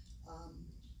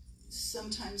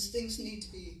 Sometimes things need to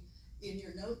be in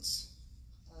your notes,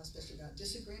 especially about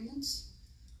disagreements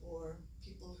or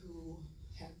people who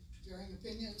have varying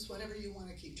opinions, whatever you want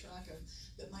to keep track of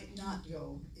that might not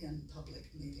go in public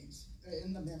meetings,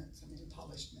 in the minutes,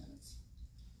 polished minutes.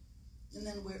 And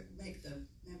then make the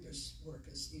members' work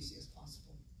as easy as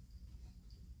possible.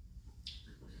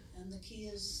 And the key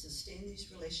is sustain these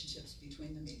relationships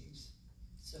between the meetings.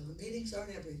 So the meetings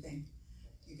aren't everything.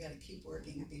 You got to keep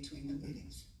working between the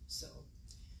meetings. So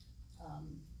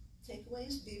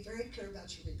takeaways, be very clear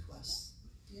about your requests.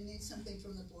 If you need something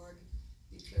from the board,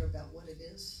 be clear about what it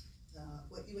is,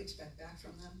 what you expect back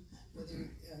from them, whether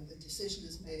the decision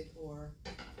is made or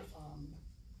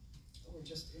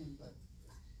just input.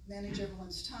 Manage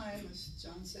everyone's time, as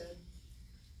John said.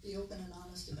 Be open and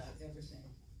honest about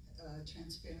everything.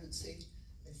 Transparency,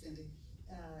 Cindy,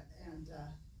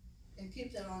 and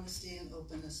keep that honesty and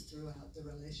openness throughout the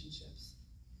relationships.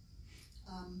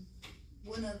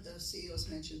 One of the CEOs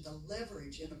mentioned the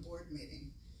leverage in a board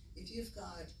meeting. If you've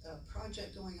got a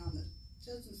project going on that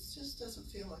just doesn't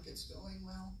feel like it's going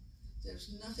well, there's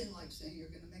nothing like saying you're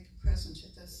going to make a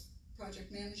presentation. This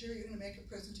project manager, you're going to make a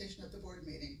presentation at the board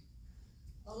meeting.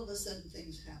 All of a sudden,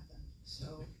 things happen.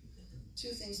 So, two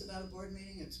things about a board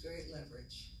meeting: it's great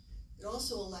leverage. It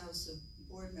also allows the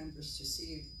board members to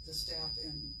see the staff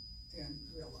in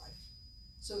real life.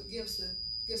 So it gives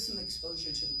some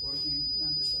exposure to the board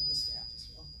members of the staff as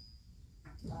well.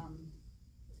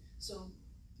 So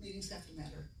meetings have to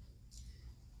matter.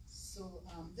 So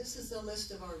this is a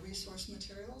list of our resource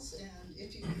materials, and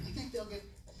if you think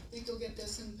you'll get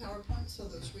this in PowerPoint, so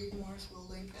those read mores will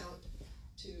link out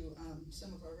to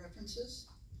some of our references.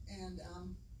 And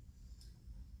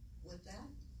with that,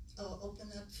 I'll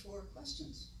open up for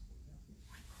questions.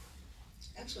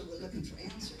 Actually, we're looking for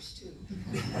answers too.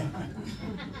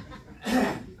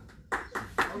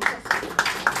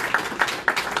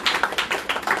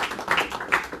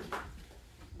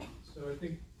 So I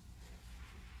think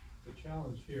the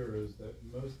challenge here is that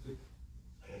I'll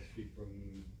speak from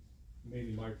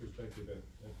mainly my perspective at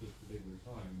this particular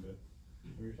time, but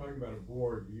when you're talking about a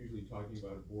board, you're usually talking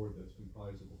about a board that's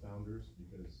comprised of the founders,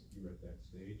 because you're at that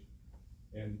stage.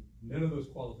 And none of those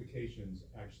qualifications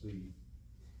actually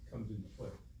comes into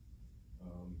play.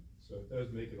 So it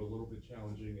does make it a little bit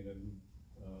challenging, and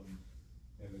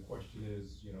the question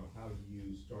is, how do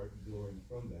you start building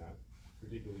from that,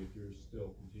 particularly if you're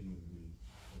still continuing to be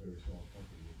a very small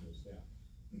company with no staff.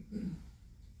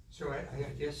 So So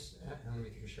I guess, let me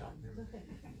take a shot.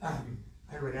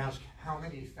 I would ask, how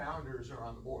many founders are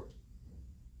on the board?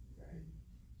 Okay.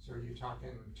 So are you talking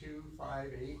 2,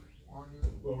 5, 8, 1?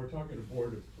 Well, we're talking a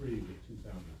board of 3 with 2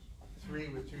 founders. 3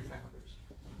 with 2 founders.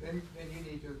 Then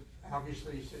you need to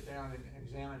obviously sit down and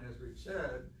examine, as we've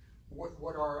said,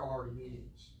 what are our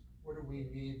needs? What do we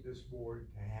need this board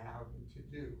to have and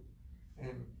to do?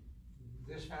 And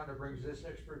this founder brings this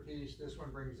expertise, this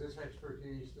one brings this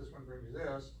expertise, this one brings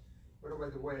this. But by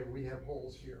the way, we have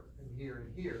holes here and here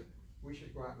and here. We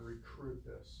should go out and recruit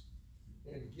this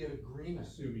and get agreement.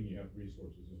 Assuming you have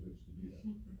resources in which to do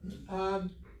that.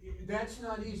 That's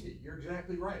not easy. You're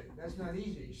exactly right. That's not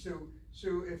easy.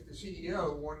 So if the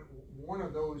CEO, one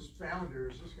of those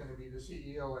founders is going to be the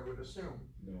CEO, I would assume.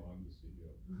 No, I'm the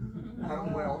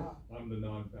CEO. Well, I'm the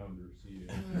non-founder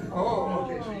CEO. Oh,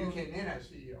 okay, so you came in as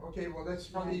CEO. Okay, well, that's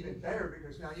probably even better,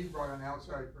 because now you've brought an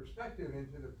outside perspective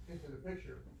into the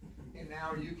picture. And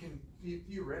now you can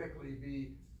theoretically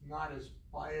be not as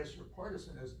biased or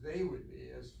partisan as they would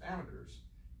be as founders.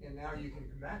 And now you can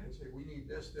come back and say, we need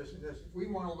this, this, and this. If we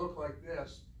want to look like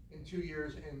this in 2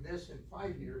 years and this in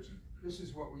 5 years, this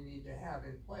is what we need to have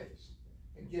in place.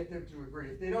 And get them to agree.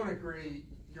 If they don't agree,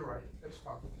 you're right, that's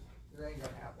tough. It ain't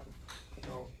gonna happen.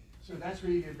 So that's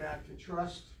where you get back to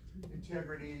trust,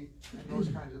 integrity, and those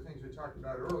kinds of things we talked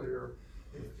about earlier.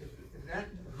 If that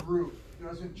group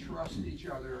doesn't trust each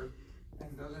other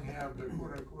and doesn't have the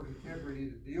quote-unquote integrity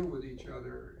to deal with each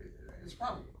other, it's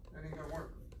probably, that ain't gonna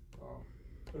work.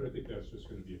 But I think that's just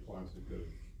gonna be a classic of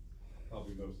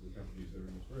probably most of the companies that are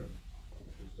in this room.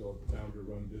 They're still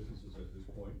founder-run businesses at this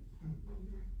point.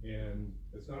 And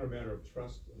it's not a matter of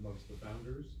trust amongst the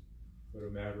founders, but a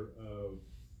matter of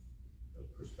a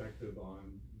perspective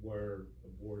on where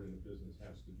a board in a business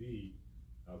has to be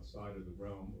outside of the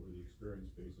realm or the experience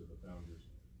base of the founders.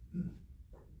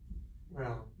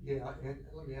 Well, yeah, and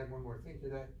let me add one more thing to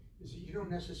that, is that you don't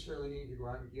necessarily need to go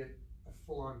out and get a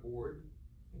full-on board.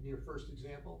 In your first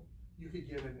example, you could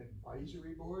get an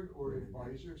advisory board or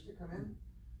advisors to come in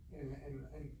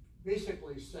and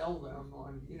basically sell them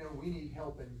on, we need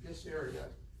help in this area,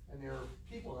 and there are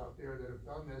people out there that have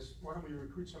done this. Why don't we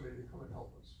recruit somebody to come and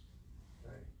help us,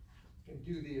 okay? And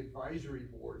do the advisory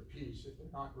board piece if they're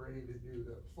not ready to do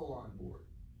the full-on board.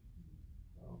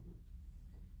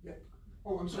 Yeah.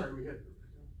 Oh, I'm sorry, we had.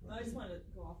 I just wanted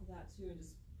to go off of that too, and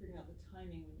just figuring out the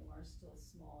timing when you are still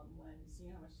small, and when seeing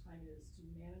how much time it is to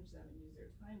manage them and use their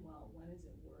time well. When is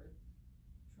it worth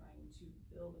trying to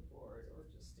build a board or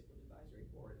just stick with advisory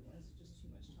board, and when is it just too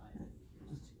much time and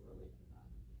you're just too early for that?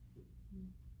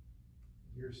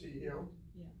 You're CEO?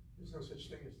 Yeah. There's no such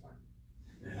thing as time.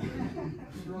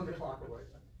 Throw the clock away.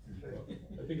 Okay. Well,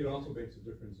 I think it also makes a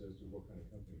difference as to what kind of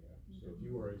company you have. So if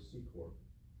you are a C Corp,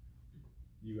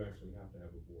 you actually have to have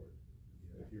a board.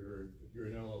 If you're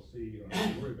an LLC, you don't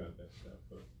have to worry about that stuff.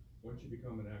 But once you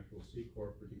become an actual C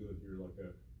Corp, particularly if you're like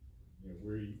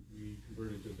we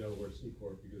converted to a Delaware C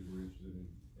Corp because we're interested in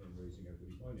raising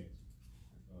equity financing.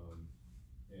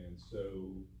 And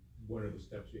so one of the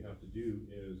steps you have to do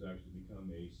is actually become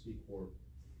a C Corp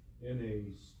in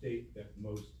a state that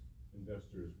most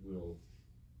investors will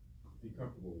be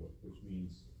comfortable with, which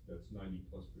means that's 90+%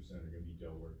 are going to be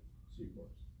Delaware C Corps.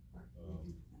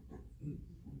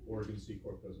 Oregon C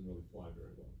Corp doesn't really fly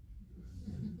very well.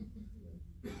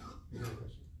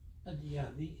 Yeah,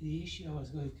 the issue I was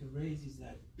going to raise is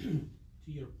that, to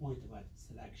your point about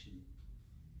selection,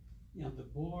 the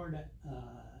board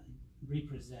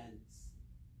represents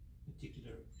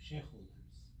particular shareholders.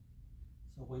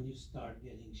 So when you start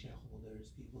getting shareholders,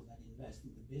 people that invest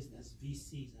in the business,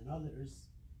 VCs and others,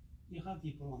 you have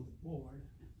people on the board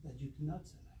that you cannot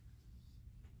select.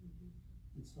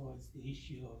 And so it's the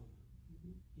issue of,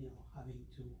 having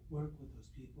to work with those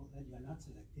people that you're not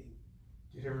selecting.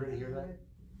 Did everybody hear that?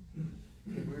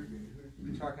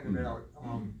 We're talking about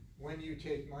when you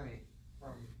take money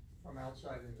from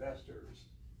outside investors,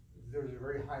 there's a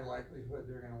very high likelihood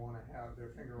they're going to want to have their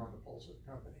finger on the pulse of the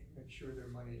company, make sure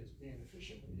their money is being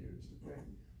efficiently used, okay?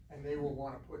 And they will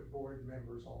want to put board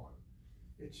members on.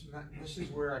 It's not. This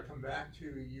is where I come back to.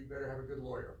 You better have a good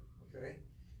lawyer, okay?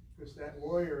 Because that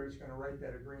lawyer is going to write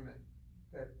that agreement,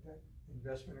 that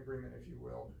investment agreement, if you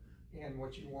will. And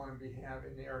what you want to have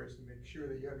in there is to make sure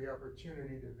that you have the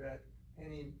opportunity to vet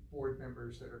any board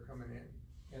members that are coming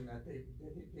in, and that they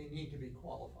need to be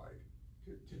qualified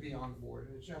to be on the board.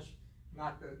 And it's just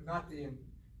not the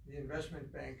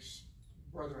investment bank's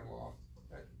brother-in-law.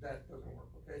 That doesn't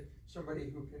work, okay?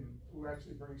 Somebody who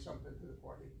actually brings something to the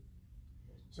party.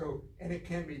 So, and it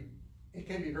can be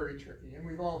very tricky, and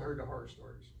we've all heard the horror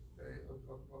stories, okay,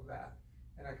 of that.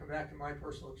 And I come back to my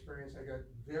personal experience. I got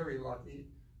very lucky.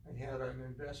 I had an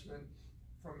investment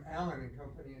from Allen and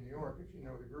Company in New York, if you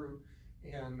know the group,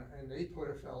 and they put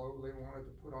a fellow they wanted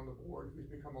to put on the board who's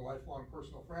become a lifelong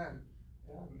personal friend,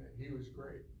 and he was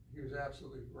great. He was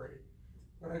absolutely great.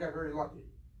 But I got very lucky,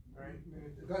 right? And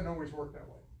it doesn't always work that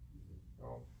way.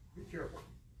 So be careful.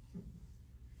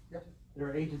 Yep. There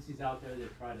are agencies out there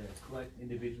that try to collect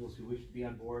individuals who wish to be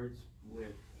on boards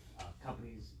with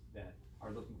companies that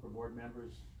are looking for board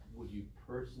members. Would you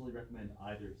personally recommend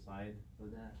either side for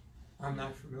that? I'm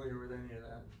not familiar with any of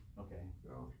that. Okay.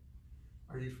 So,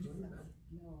 are you familiar with that?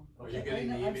 No. Are you getting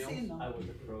the I've seen emails? them. I was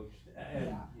approached,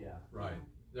 and yeah. Right,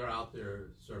 they're out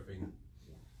there surfing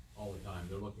all the time.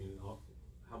 They're looking,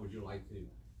 how would you like to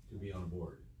be on a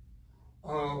board?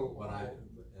 Oh, What I'm like,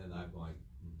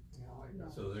 yeah, like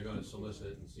that. so they're gonna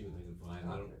solicit and see what they can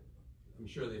find. I'm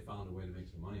sure they found a way to make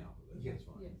some money off of it, Yes.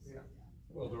 that's fine. Yeah.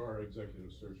 Well, there are executive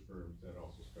search firms that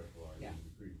also specialize Yeah. in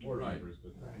recruiting board Right. members,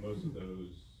 but Right. most of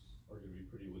those are gonna be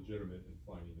pretty legitimate in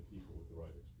finding the people with the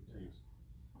right expertise.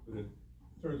 But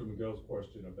in terms of Miguel's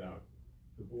question about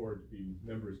the board being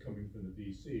members coming from the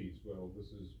VCs, well,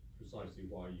 this is precisely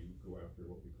why you go after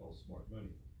what we call smart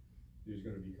money. There's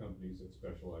gonna be companies that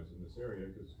specialize in this area,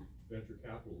 because venture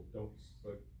capital don't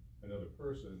select another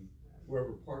person.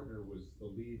 Whoever partner was the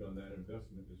lead on that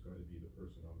investment is going to be the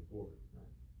person on the board.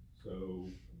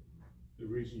 So the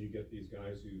reason you get these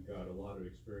guys who've got a lot of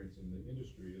experience in the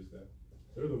industry is that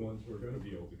they're the ones who are going to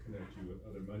be able to connect you with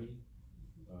other money,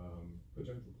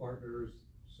 potential partners.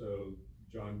 So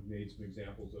John made some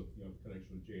examples of, the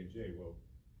connection with J&J. Well,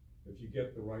 if you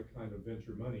get the right kind of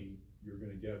venture money, you're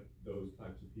going to get those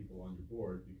types of people on your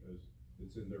board, because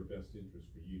it's in their best interest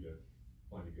for you to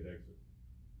find a good exit.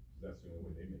 That's the only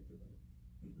way they make their money.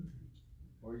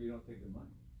 Or you don't take the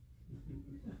money.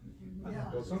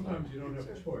 Yeah. Well, sometimes you don't have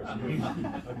a choice. I mean,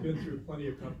 I've been through plenty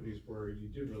of companies where you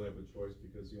didn't really have a choice,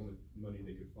 because the only money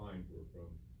they could find were from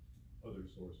other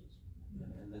sources.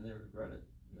 And then they regret it.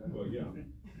 Well, yeah,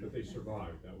 but they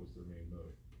survived. That was their main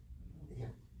motive.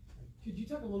 Could you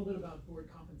talk a little bit about board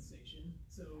compensation?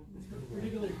 So,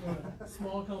 particularly for a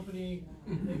small company,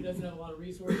 maybe doesn't have a lot of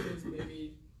resources,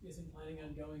 maybe isn't planning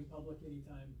on going public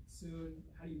anytime soon,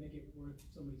 how do you make it worth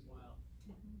somebody's while?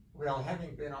 Well,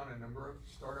 having been on a number of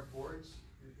startup boards,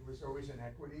 it was always an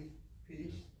equity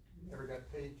piece. Never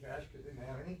got paid cash because didn't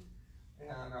have any,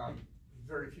 and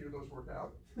very few of those worked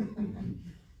out.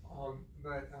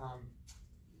 But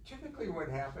typically what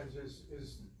happens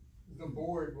is the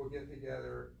board will get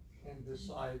together and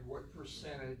decide what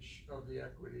percentage of the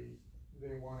equity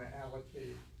they want to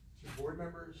allocate to board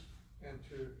members and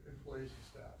to employees and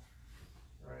staff,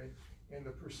 right? And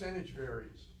the percentage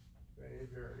varies, okay? It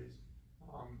varies.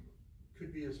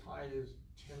 Could be as high as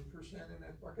 10% in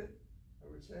that bucket,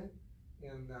 I would say.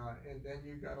 And then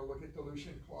you've got to look at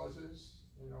dilution clauses.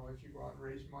 If you go out and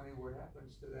raise money, what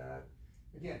happens to that?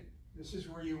 Again, this is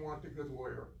where you want the good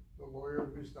lawyer, the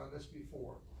lawyer who's done this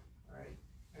before, right?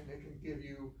 And they can give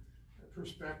you a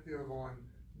perspective on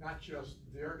not just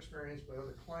their experience, but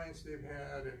other clients they've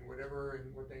had and whatever,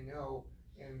 and what they know.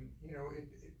 And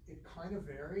it kind of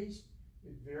varies.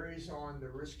 It varies on the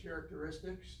risk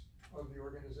characteristics of the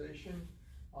organization.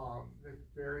 It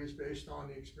varies based on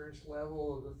the experience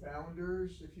level of the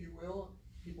founders, if you will.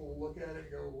 People will look at it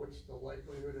and go, what's the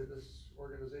likelihood of this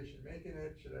organization making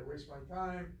it? Should I waste my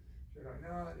time? Should I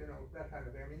not? That kind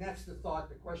of thing. I mean, that's the thought,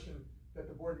 the question that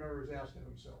the board member is asking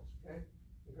themselves, okay?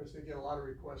 Because they get a lot of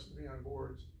requests to be on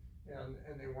boards,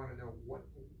 and they want to know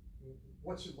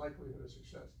what's the likelihood of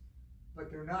success.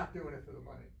 But they're not doing it for the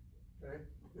money, okay?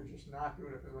 They're just not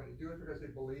doing it for the money. Do it because they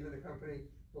believe in the company,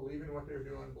 believe in what they're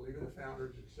doing, believe in the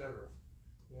founders, etc.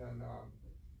 And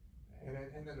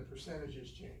then the percentages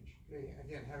change. Okay?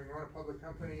 Again, having run a public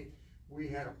company, we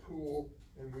had a pool,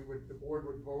 and the board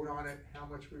would vote on it, how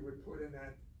much we would put in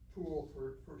that pool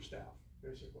for staff,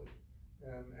 basically,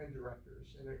 and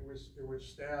directors. And it was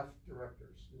staff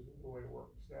directors is the way it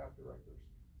worked. Staff directors.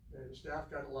 Okay? The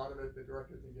staff got a lot of it. The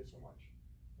directors didn't get so much.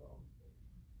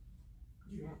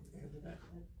 Do you want to add to that?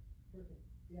 Perfect.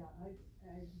 Yeah, I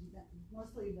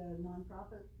mostly the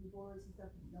nonprofit boards and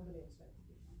stuff, nobody expects to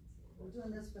be compensated. We're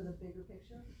doing this for the bigger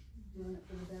picture, doing it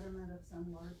for the betterment of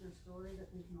some larger story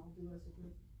that we can all do as a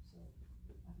group. So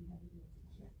I'd be happy to do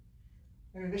it.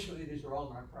 And initially, these are all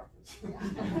nonprofits.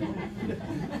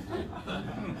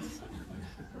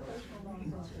 Professional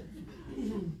nonprofit.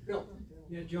 Bill.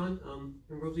 Yeah, John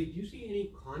and Rosie, do you see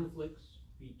any conflicts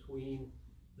between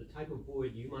the type of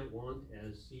board you might want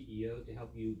as CEO to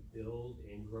help you build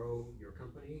and grow your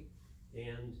company,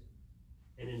 and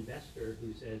an investor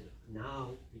who says,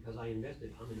 now, because I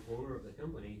invested, I'm an owner of the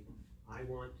company, I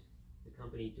want the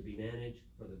company to be managed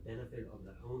for the benefit of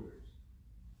the owners?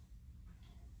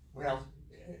 Well,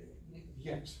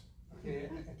 yes. Okay.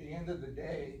 At the end of the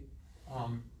day,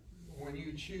 when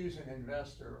you choose an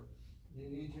investor, you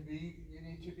need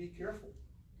to be careful.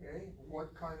 Okay,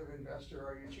 what kind of investor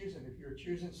are you choosing? If you're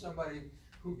choosing somebody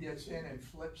who gets in and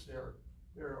flips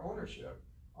their ownership,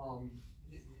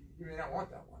 you may not want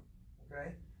that one.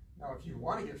 Okay. Now, if you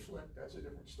want to get flipped, that's a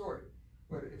different story.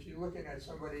 But if you're looking at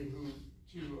somebody who,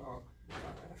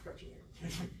 I forgot your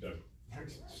name.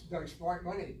 Doug Smart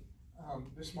Money.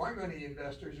 The smart money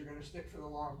investors are going to stick for the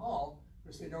long haul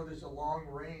because they know there's a long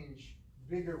range,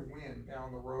 bigger win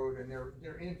down the road, and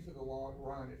they're in for the long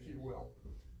run, if you will.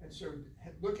 And so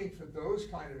looking for those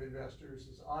kind of investors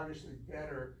is obviously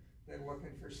better than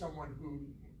looking for someone who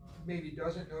maybe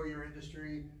doesn't know your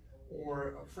industry,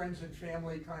 or a friends and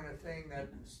family kind of thing, that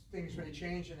things may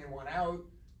change and they want out,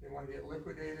 they want to get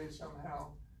liquidated somehow.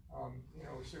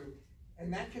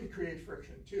 And that can create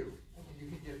friction too. I mean, you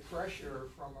can get pressure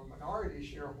from a minority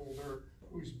shareholder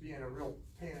who's being a real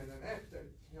pain in the neck that,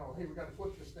 hey, we got to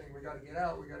flip this thing, we got to get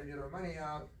out, we got to get our money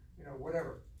out,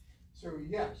 whatever. So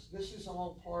yes, this is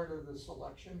all part of the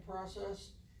selection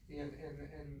process, and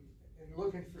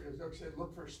looking for, as Doug said,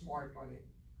 look for smart money.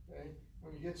 Okay,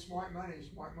 when you get smart money's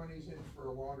in for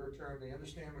a longer term. They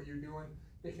understand what you're doing.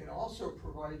 They can also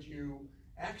provide you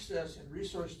access and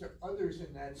resource to others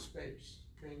in that space.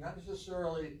 Okay, not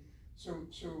necessarily. So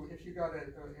if you got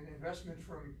an investment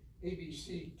from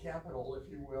ABC Capital,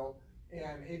 if you will,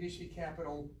 and ABC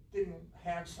Capital didn't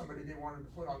have somebody they wanted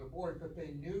to put on the board, but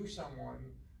they knew someone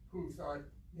who thought,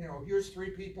 here's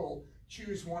 3 people,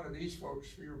 choose one of these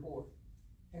folks for your board.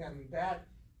 And that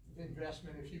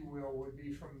investment, if you will, would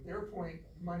be from their point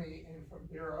money, and from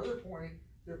their other point,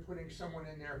 they're putting someone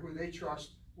in there who they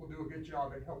trust will do a good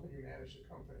job at helping you manage the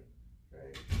company.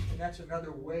 Okay? And that's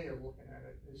another way of looking at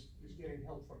it, is getting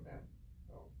help from them.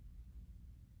 So,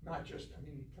 not just,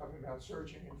 talking about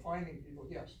searching and finding people,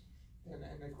 yes. And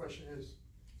the question is,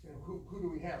 who do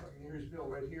we have? Here's Bill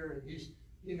right here, and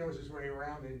he knows his way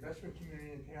around the investment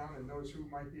community in town and knows who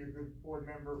might be a good board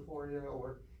member for you,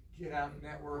 or get out and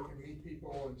network and meet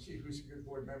people and see who's a good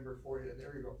board member for you.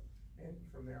 There you go. And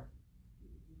from there.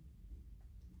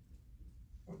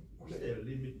 Is there a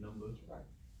limit number of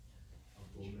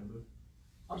board members?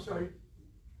 I'm sorry?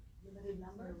 Limited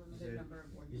number?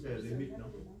 Is there a limit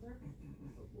number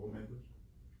of board members?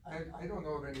 I don't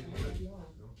know of any limit.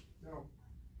 No.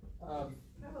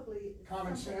 Probably.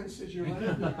 Common sense is your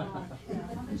limit. How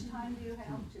much time do you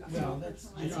have to? Well,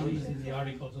 that's in the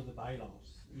articles of the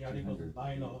bylaws. The articles of the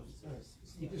bylaws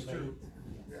stipulate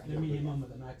the minimum or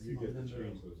the maximum You get to number.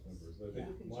 change those numbers. I think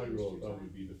my rule of thumb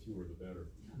would be the fewer the better,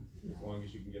 as long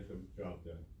as you can get the job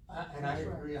done. And I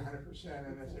agree 100%.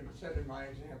 And as I said in my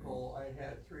example, I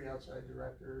had 3 outside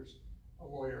directors, a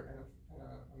lawyer,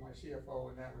 and my CFO,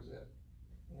 and that was it.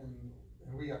 And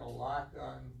we got a lot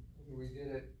done. We did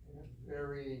it in a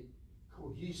very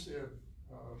cohesive,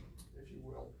 if you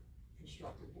will,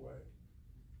 constructive way.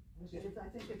 I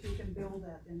think if you can build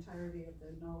that entirety of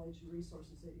the knowledge and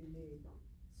resources that you need,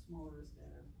 smaller is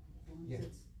better. As long as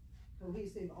it's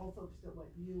cohesive, all folks do what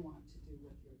you want to do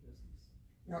with your business.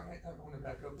 I want to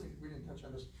back up. We didn't touch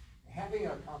on this. Having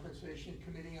a compensation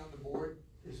committee on the board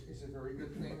is a very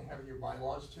good thing. Having your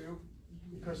bylaws too,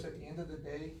 because at the end of the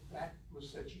day, that will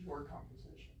set your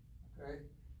compensation. Okay,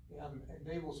 and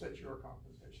they will set your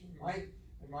compensation.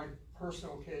 In my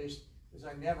personal case, is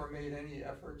I never made any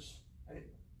efforts.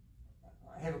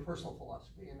 I have a personal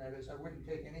philosophy, and that is I wouldn't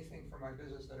take anything from my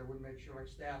business that I wouldn't make sure my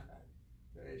staff had.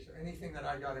 Okay, so anything that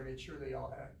I got, I made sure they all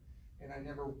had. And I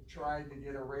never tried to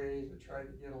get a raise or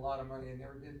tried to get a lot of money. I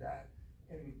never did that.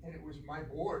 And it was my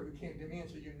board who came to me and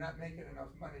said, "You're not making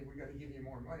enough money. We got to give you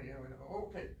more money." And I went, "Oh,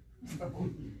 okay."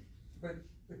 But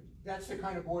that's the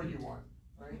kind of board you want,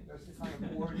 right? That's the kind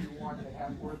of board you want to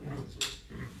have working with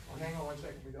you. Hang on one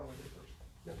second. We don't want to get first.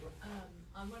 Yes,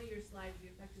 on one of your slides, you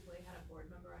effectively had a board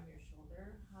member on your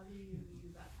shoulder. How do you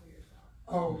use that for yourself?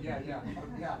 Oh,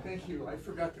 yeah, thank you. I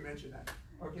forgot to mention that.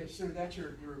 Okay, so that's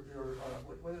your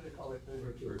what do they call it?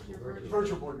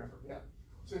 Virtual board member, yeah.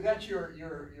 So that's your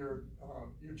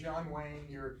John Wayne,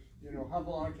 your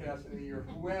Hubble Cassidy, your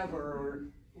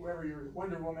whoever your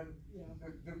Wonder Woman. Yeah.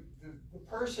 The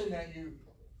person that you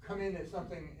come into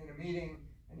something in a meeting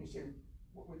and you say,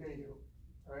 what would they do?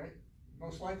 All right?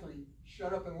 Most likely,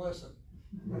 shut up and listen.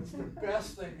 That's the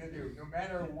best thing to do, no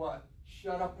matter what.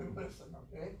 Shut up and listen,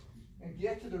 okay? And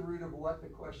get to the root of what the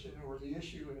question or the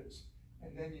issue is,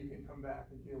 and then you can come back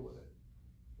and deal with it.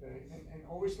 Okay? And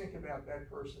always think about that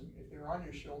person. If they're on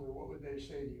your shoulder, what would they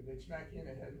say to you? They'd smack you in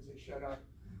the head and say, shut up,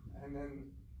 and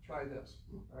then try this,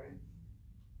 right?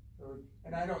 So,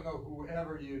 and I don't know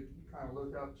whoever you kind of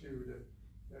look up to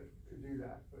that could do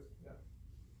that, but, yeah.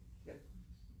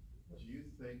 Do you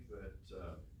think that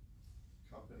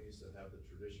companies that have the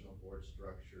traditional board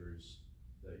structures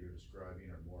that you're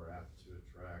describing are more apt to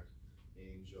attract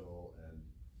angel and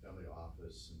family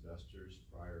office investors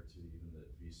prior to even the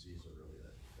VCs are really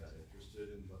that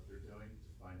interested in what they're doing to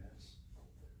finance?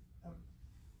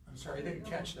 I'm sorry, I didn't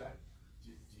catch that.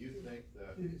 Do you think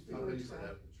that companies that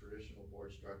have the traditional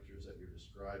board structures that you're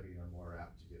describing are more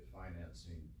apt to get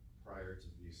financing prior to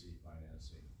VC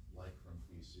financing, like from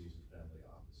VCs and family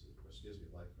offices, or excuse me,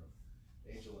 like from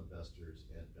angel investors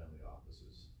and family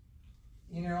offices?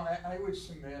 You know, I would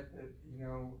submit that, you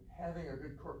know, having a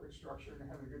good corporate structure and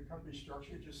having a good company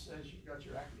structure just says you've got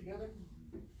your act together.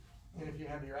 And if you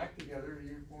have your act together,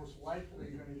 you're most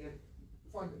likely going to get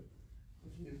funded.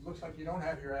 If it looks like you don't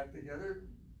have your act together,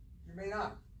 you may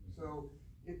not. So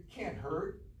it can't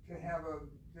hurt to have a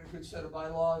good set of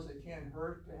bylaws. It can't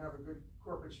hurt to have a good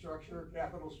corporate structure,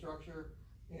 capital structure,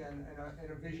 and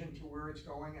a vision to where it's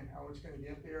going and how it's going to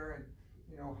get there, and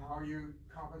you know how you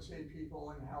compensate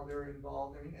people and how they're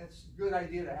involved. I mean, it's a good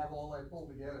idea to have all that pulled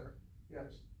together.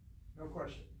 Yes, no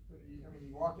question. But I mean,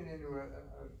 you walking into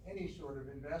any sort of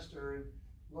investor and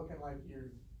looking like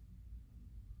you're,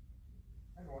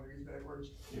 I don't want to use bad words,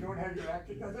 you don't have your act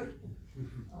together,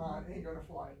 it ain't gonna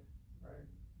fly, right?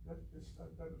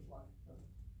 That doesn't fly.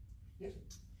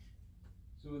 Yes.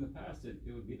 So in the past, it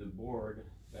would be the board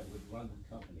that would run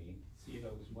the company.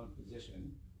 CEO was one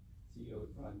position. CEO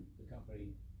would run the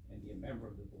company and be a member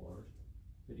of the board.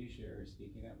 Fiduciary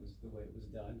speaking, that was the way it was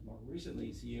done. More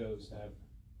recently, CEOs have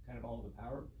kind of all the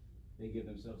power. They give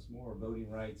themselves more voting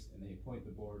rights and they appoint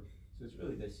the board. So it's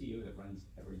really the CEO that runs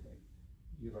everything.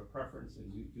 Do you have a preference,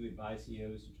 and do you advise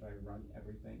CEOs to try to run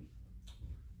everything?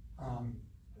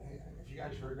 If you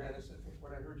guys heard that, I think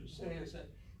what I heard you say is that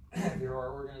there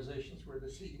are organizations where the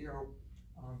CEO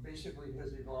basically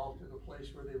has evolved to the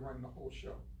place where they run the whole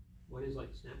show. One is like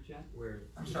Snapchat, where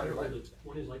I'm sorry, what?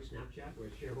 One is like Snapchat, where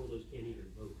shareholders can't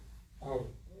even vote. Oh,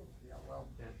 yeah, well.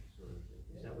 That sort of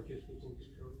thing. Is that what you're speaking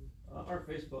to? Or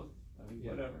Facebook, I mean,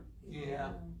 whatever.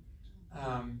 Yeah.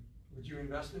 Would you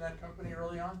invest in that company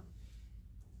early on?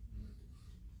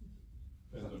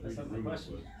 That's not the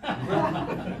question.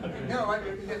 No,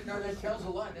 that tells a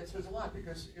lot. That says a lot,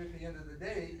 because at the end of the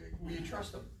day, will you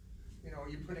trust them? You know,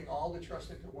 you're putting all the trust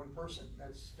into one person.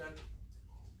 That.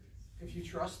 If you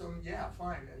trust them, yeah,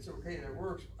 fine. It's okay. That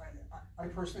works. I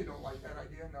personally don't like that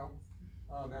idea. No,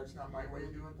 that's not my way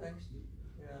of doing things.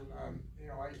 And you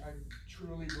know, I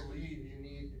truly believe you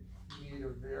need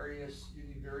various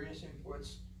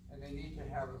inputs, and they need to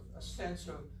have a sense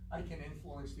of, I can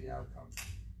influence the outcome.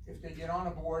 If they get on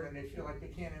a board and they feel like they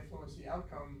can't influence the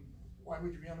outcome, why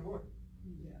would you be on the board?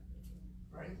 Yeah.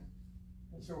 Right?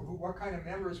 And so what kind of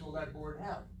members will that board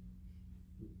have?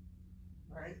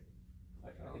 Right?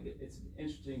 I think it's an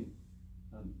interesting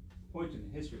point in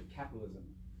the history of capitalism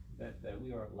that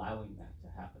we are allowing that to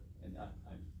happen, and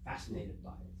I'm fascinated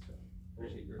by it, so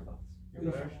appreciate your thoughts.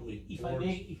 If I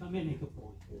may make a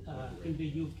point, in the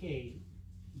UK,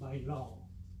 by law,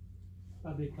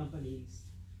 public companies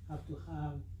have to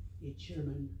have a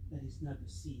chairman that is not the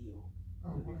CEO.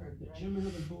 Oh, okay. The chairman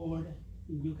of the board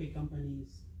in UK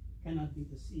companies cannot be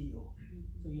the CEO.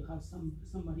 So you have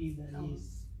somebody that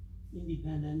is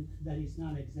independent, that is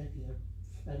not executive,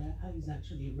 that is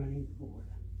actually running the board.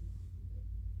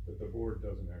 But the board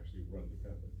doesn't actually run the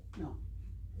company. No.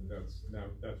 That's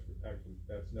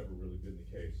never really been the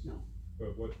case. No.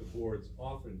 But what the boards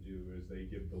often do is they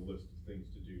give the list of things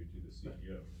to do to the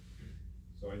CEO.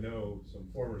 So I know some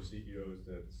former CEOs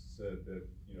that said that,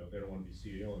 you know, they don't want to be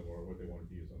CEO anymore. What they want to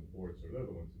be is on the board, so they're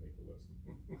the ones who make the list.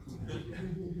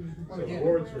 So again,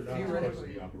 boards are not supposed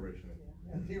to be operational.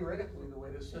 And theoretically, the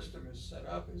way the system is set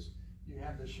up is you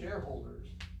have the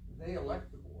shareholders, they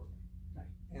elect the board. Right.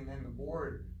 And then the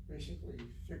board basically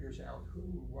figures out who,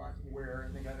 what, and where,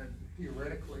 and they got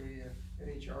theoretically an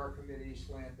HR committee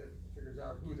slant that figures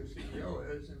out who the CEO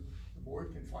is, and the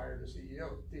board can fire the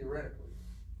CEO, theoretically.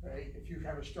 Right? If you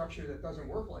have a structure that doesn't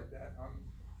work like that,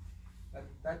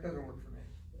 that doesn't work for me.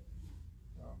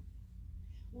 So.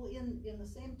 Well, in the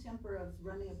same temper of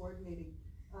running a board meeting,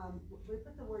 we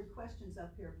put the word questions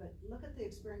up here, but look at the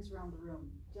experience around the room.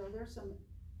 So there's some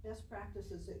best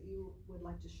practices that you would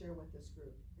like to share with this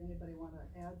group. Anybody want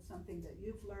to add something that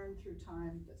you've learned through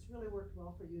time that's really worked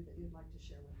well for you that you'd like to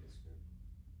share with this group?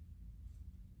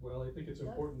 Well, I think it's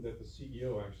important that the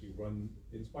CEO actually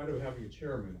in spite of having a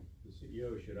chairman, the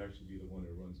CEO should actually be the one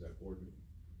who runs that board meeting.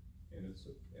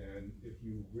 And if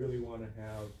you really want to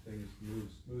have things move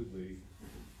smoothly,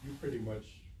 you pretty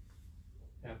much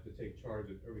have to take charge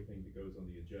of everything that goes on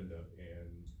the agenda and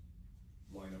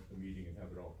line up the meeting and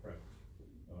have it all prepped.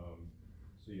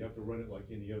 So you have to run it like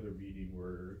any other meeting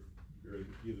where you're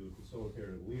either the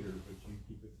facilitator or the leader, but you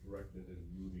keep it directed and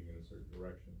moving in a certain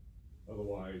direction.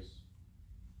 Otherwise,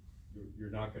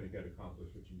 you're not going to get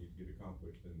accomplished what you need to get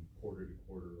accomplished in quarter to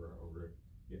quarter, or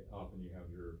often you have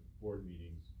your board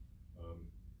meetings.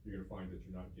 You're going to find that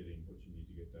you're not getting what you need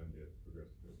to get done to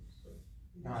progress the business. So.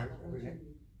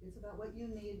 It's about what you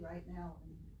need right now,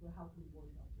 and how can the board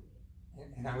help you?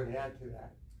 And I would add to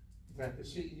that the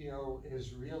CEO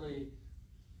is really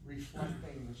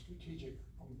reflecting the strategic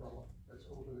umbrella that's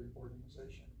over the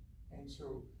organization. And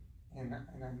so, and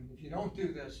if you don't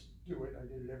do this, do it. I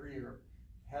did it every year.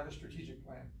 Have a strategic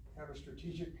plan. Have a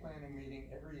strategic planning meeting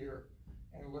every year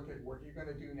and look at what you're going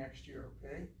to do next year,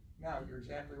 okay? Now, you're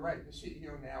exactly right. The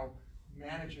CEO now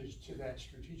manages to that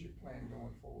strategic plan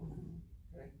going forward,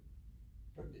 okay?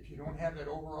 But if you don't have that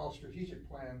overall strategic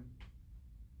plan,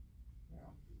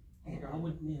 I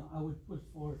would put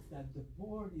forth that the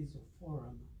board is a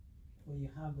forum where you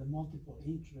have the multiple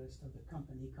interests of the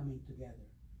company coming together.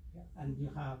 Yeah. And you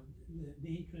have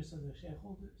the interests of the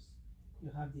shareholders, you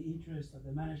have the interests of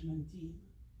the management team.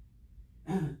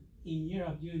 In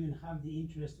Europe, you even have the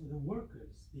interest of the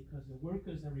workers, because the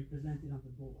workers are represented on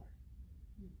the board.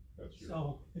 That's true.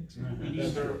 So, That's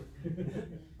true.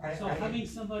 So having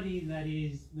somebody that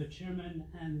is the chairman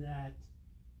and that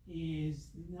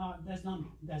does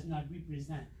not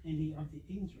represent any of the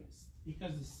interests,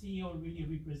 because the CEO really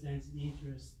represents the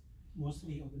interests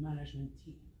mostly of the management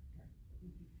team.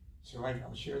 So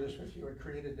I'll share this with you. I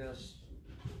created this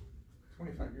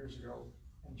 25 years ago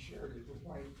and shared it with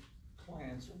my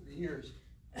clients over the years.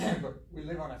 But we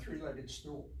live on a three-legged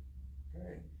stool,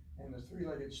 okay? And the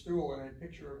three-legged stool, and a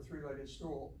picture of a three-legged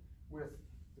stool with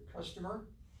the customer,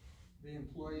 the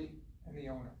employee, and the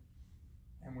owner.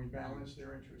 And we balance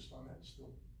their interest on that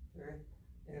stool, okay?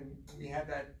 And we had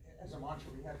that as a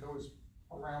mantra. We had those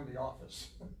around the office,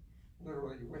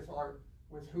 literally,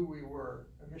 with who we were,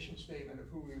 a mission statement of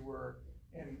who we were,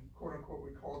 and quote unquote,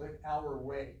 we called it our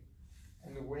way,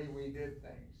 and the way we did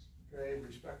things, okay?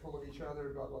 Respectful of each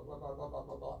other, blah, blah, blah, blah, blah, blah,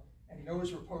 blah, blah. And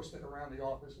those were posted around the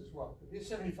office as well. We had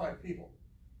 75 people,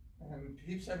 and to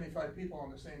keep 75 people on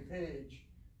the same page,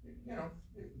 it's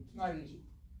not easy.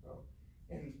 So,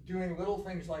 and doing little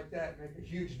things like that make a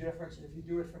huge difference. And if you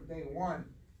do it from day one,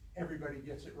 everybody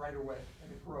gets it right away,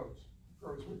 and it grows. It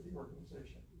grows with the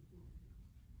organization.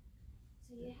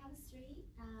 So you have three,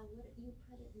 what you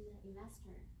put it in the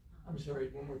investor? I'm sorry,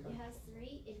 one more time. You have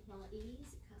three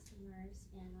employees, customers,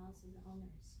 and also the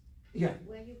owners. Yeah.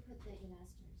 Where you put the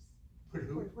investors? Put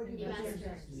who?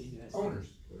 Investors. Owners.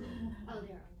 Oh,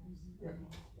 they're owners. Yeah.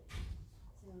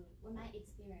 So what my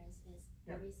experience is,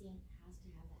 everything has to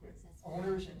have that access.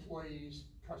 Owners, employees,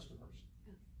 customers.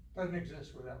 Okay. Doesn't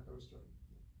exist without those three.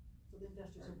 So the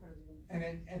investors are part of the.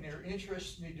 And their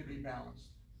interests need to be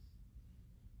balanced.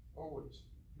 Always.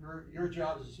 Your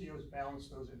job as a CEO is balance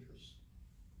those interests.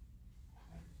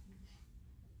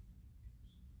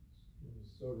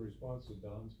 So in response to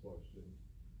Don's question,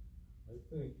 I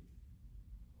think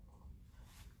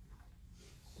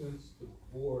since the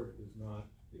board is not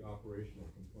the operational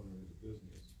component of the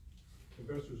business,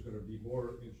 investors are going to be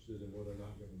more interested in whether or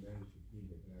not you have a management team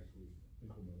that can actually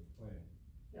implement a plan.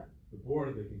 Yeah. The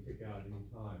board they can kick out any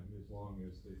time as long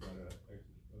as they've got a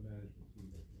management team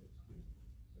that can execute.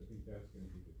 I think that's going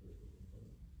to be the critical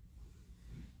component.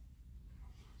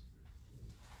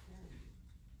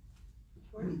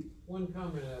 One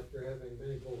comment after having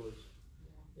many boards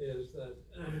is that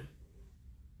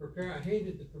I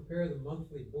hated to prepare the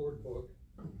monthly board book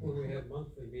when we had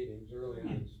monthly meetings early on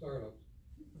in startups,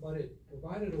 but it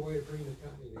provided a way to bring the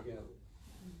company together.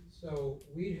 So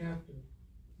we'd have to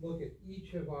look at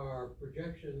each of our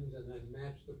projections and then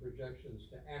match the projections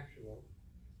to actual.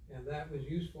 And that was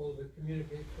useful to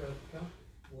communicate throughout the company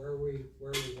where we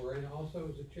were, and also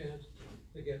as a chance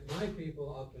to get my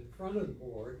people up in front of the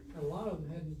board. And a lot of them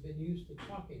hadn't been used to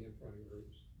talking in front of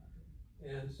groups.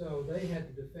 And so they had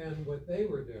to defend what they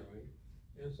were doing.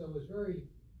 And so it was very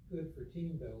good for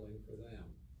team building for them.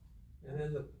 And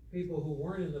then the people who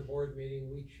weren't in the board meeting,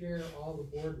 we'd share all the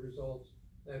board results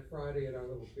that Friday at our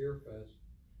little beer fest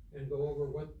and go over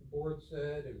what the board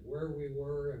said and where we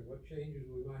were and what changes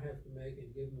we might have to make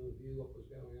and give them a view of what was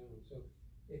going on. So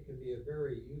it can be a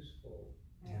very useful,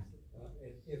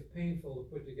 if painful to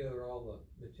put together all the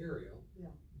material,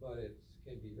 but it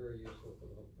can be very useful for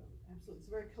the whole company. Absolutely,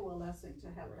 it's very coalescing to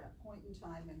have that point in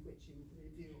time in which you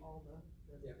review all the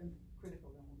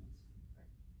critical elements.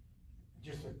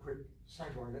 Just a quick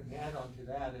sidebar to add on to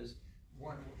that is,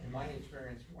 in my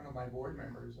experience, one of my board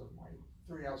members of my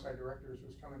 3 outside directors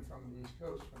was coming from the East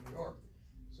Coast, from New York.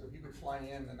 So he would fly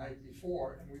in the night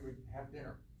before and we would have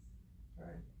dinner,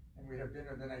 right? And we'd have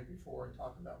dinner the night before and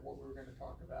talk about what we were gonna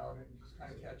talk about and just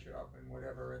kind of catch up and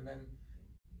whatever. And then,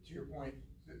 to your point,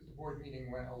 the board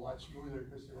meeting went a lot smoother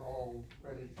because they were all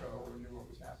ready to go and knew what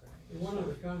was happening. And one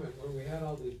other comment, when we had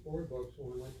all these board books,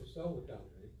 when we went to sell the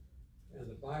company, and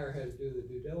the buyer had to do the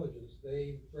due diligence,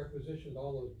 they requisitioned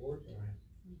all those board books.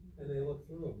 And they looked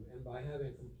through them, and by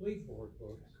having complete board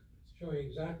books, showing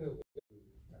exactly what we do,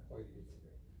 quite easy.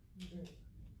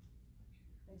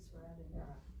 Thanks for adding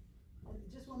that. And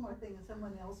just one more thing, as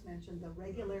someone else mentioned, the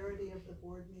regularity of the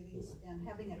board meetings and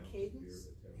having a cadence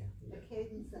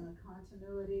and a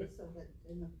continuity, so that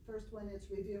in the first one, it's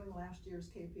reviewing last year's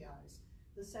KPIs.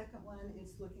 The second one,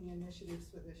 it's looking at initiatives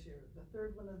for this year. The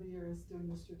third one of the year is doing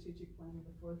the strategic plan, and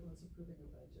the fourth one is approving a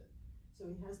budget. So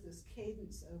he has this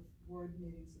cadence of board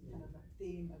meetings and kind of a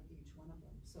theme of each one of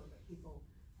them, so that people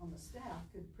on the staff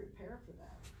could prepare for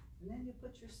that. And then you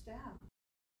put your staff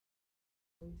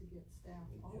to get staff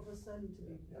all of a sudden to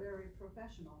be very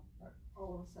professional,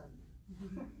 all of a sudden.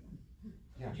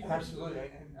 Yeah, absolutely,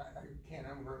 and I can't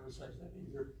overemphasize that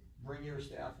either. Bring your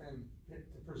staff in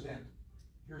to present.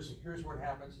 Here's what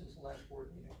happened since the last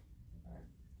board meeting. Right.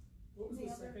 What was the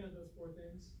second of those 4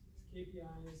 things? It's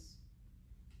KPIs.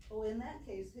 Oh, in that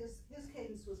case, his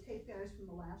cadence was KPIs from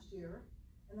the last year,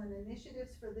 and then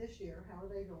initiatives for this year, how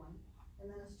are they going? And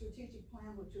then a strategic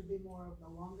plan, which would be more of the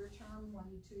longer term, 1,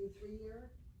 2, 3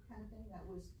 year kind of thing, that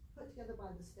was put together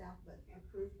by the staff but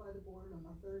approved by the board on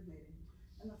the 3rd meeting.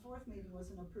 And the 4th meeting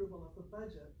was an approval of the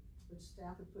budget, which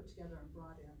staff had put together and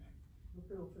brought in,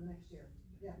 approval for next year.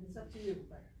 Yeah, it's up to you,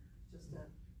 but just a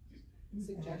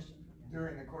suggestion.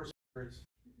 During the course of it.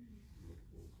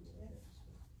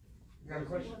 You got a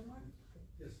question?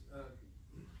 Yes,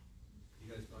 you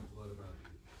guys talked a lot about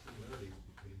similarities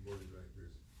between board of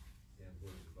directors and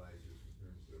board of advisors in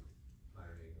terms of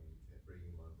hiring and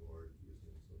bringing them on board, using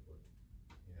and so forth,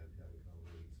 and having common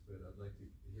meetings. But I'd like to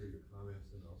hear your comments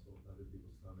and also other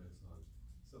people's comments on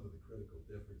some of the critical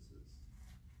differences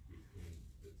between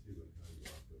the two and how you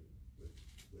operate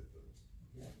with those.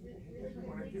 Really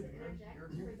quickly to interject,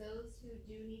 for those who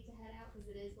do need to head out, because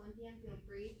it is 1 p.m., feel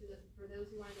free. For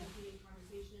those who want to continue the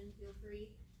conversation, feel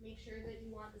free. Make sure that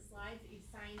you want the slides that you've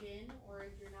signed in, or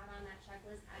if you're not on that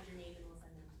checklist, add your name and we'll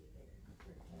send them to you later.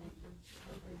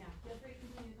 Yeah, feel free to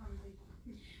continue the conversation.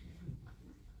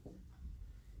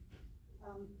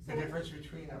 The difference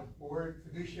between a board,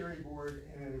 fiduciary board,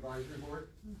 and an advisory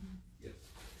board? Yes,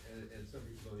 and some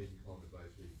people don't even call them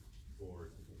advisory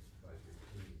boards, advisory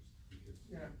teams, because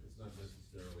it's not necessarily.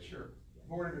 Sure.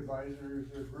 Board of advisors,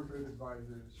 or group of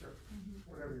advisors, sure.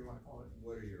 Whatever you want to call it.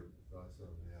 What are your thoughts on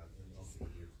that? And also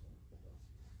your thoughts.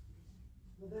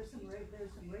 Well, there's some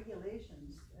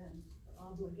regulations and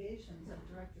obligations of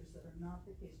directors that are not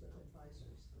the case with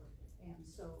advisors. And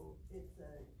so it's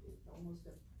almost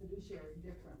a fiduciary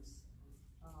difference.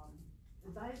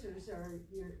 Advisors are,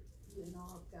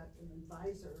 I've got an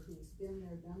advisor who's been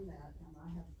there, done that, and I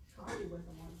have coffee with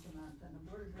him once a month, and the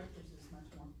board of directors is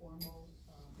much more formal.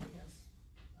 It has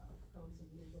codes and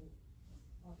legal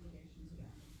obligations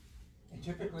around it. And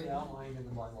typically outlined in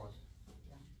the bylaws.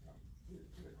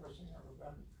 The question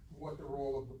about what the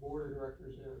role of the board of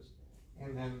directors is.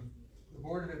 And then the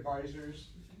board of advisors,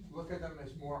 look at them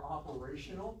as more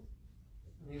operational.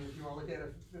 I mean, if you want to look at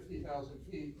it from 50,000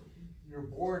 feet, your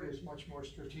board is much more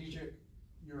strategic.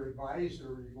 Your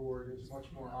advisory board is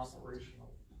much more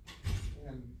operational.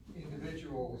 And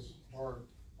individuals are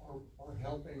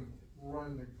helping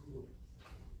run the group.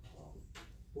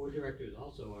 Board directors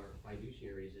also are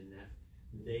fiduciaries in that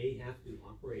they have to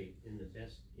operate in the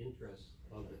best interest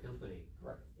of the company.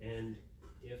 Correct. And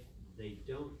if they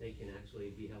don't, they can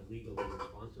actually be held legally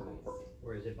responsible,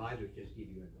 whereas advisors just give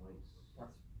you advice.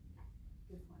 Right.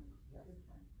 Good point. Yeah. Good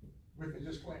point. With the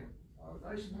disclaimer,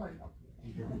 advice is my company.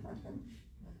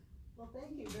 Well,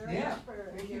 thank you very much for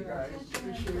Thank you your guys, attention.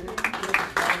 appreciate it.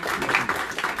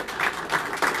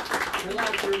 Fill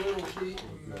out your little sheet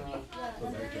and,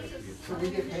 so we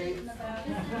get paid.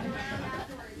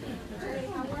 Hey,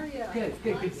 how are you? Good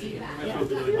to see you. You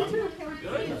too.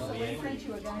 Good. So we sent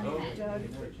you a guy named Doug.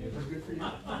 Good for you.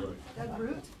 Doug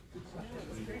Root?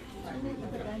 I met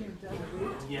with a guy named Doug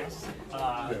Root. Yes.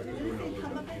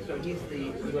 So he's the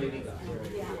UAV guy.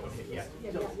 Yeah.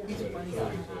 Yeah. So he's a funny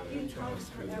guy. He talks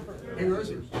forever. Hey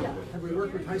Rosie, have we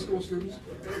worked with high school students?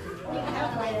 We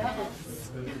have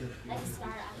let's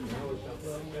start.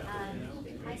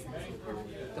 I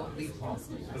sent Don't leave Paul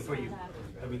before you.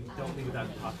 I mean, don't leave without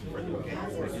talking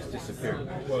further. They just disappear.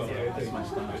 Well, Yeah, I that's think. my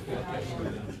style.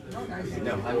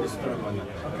 No, I'm just throwing one.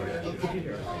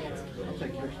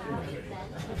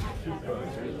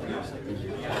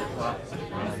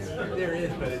 There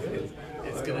is, but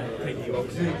it's gonna take you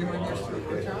over. So you're doing this to a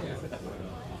good job?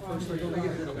 First, we're gonna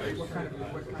get what kind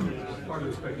of part of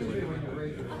the speculation when you're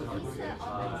ready to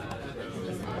talk.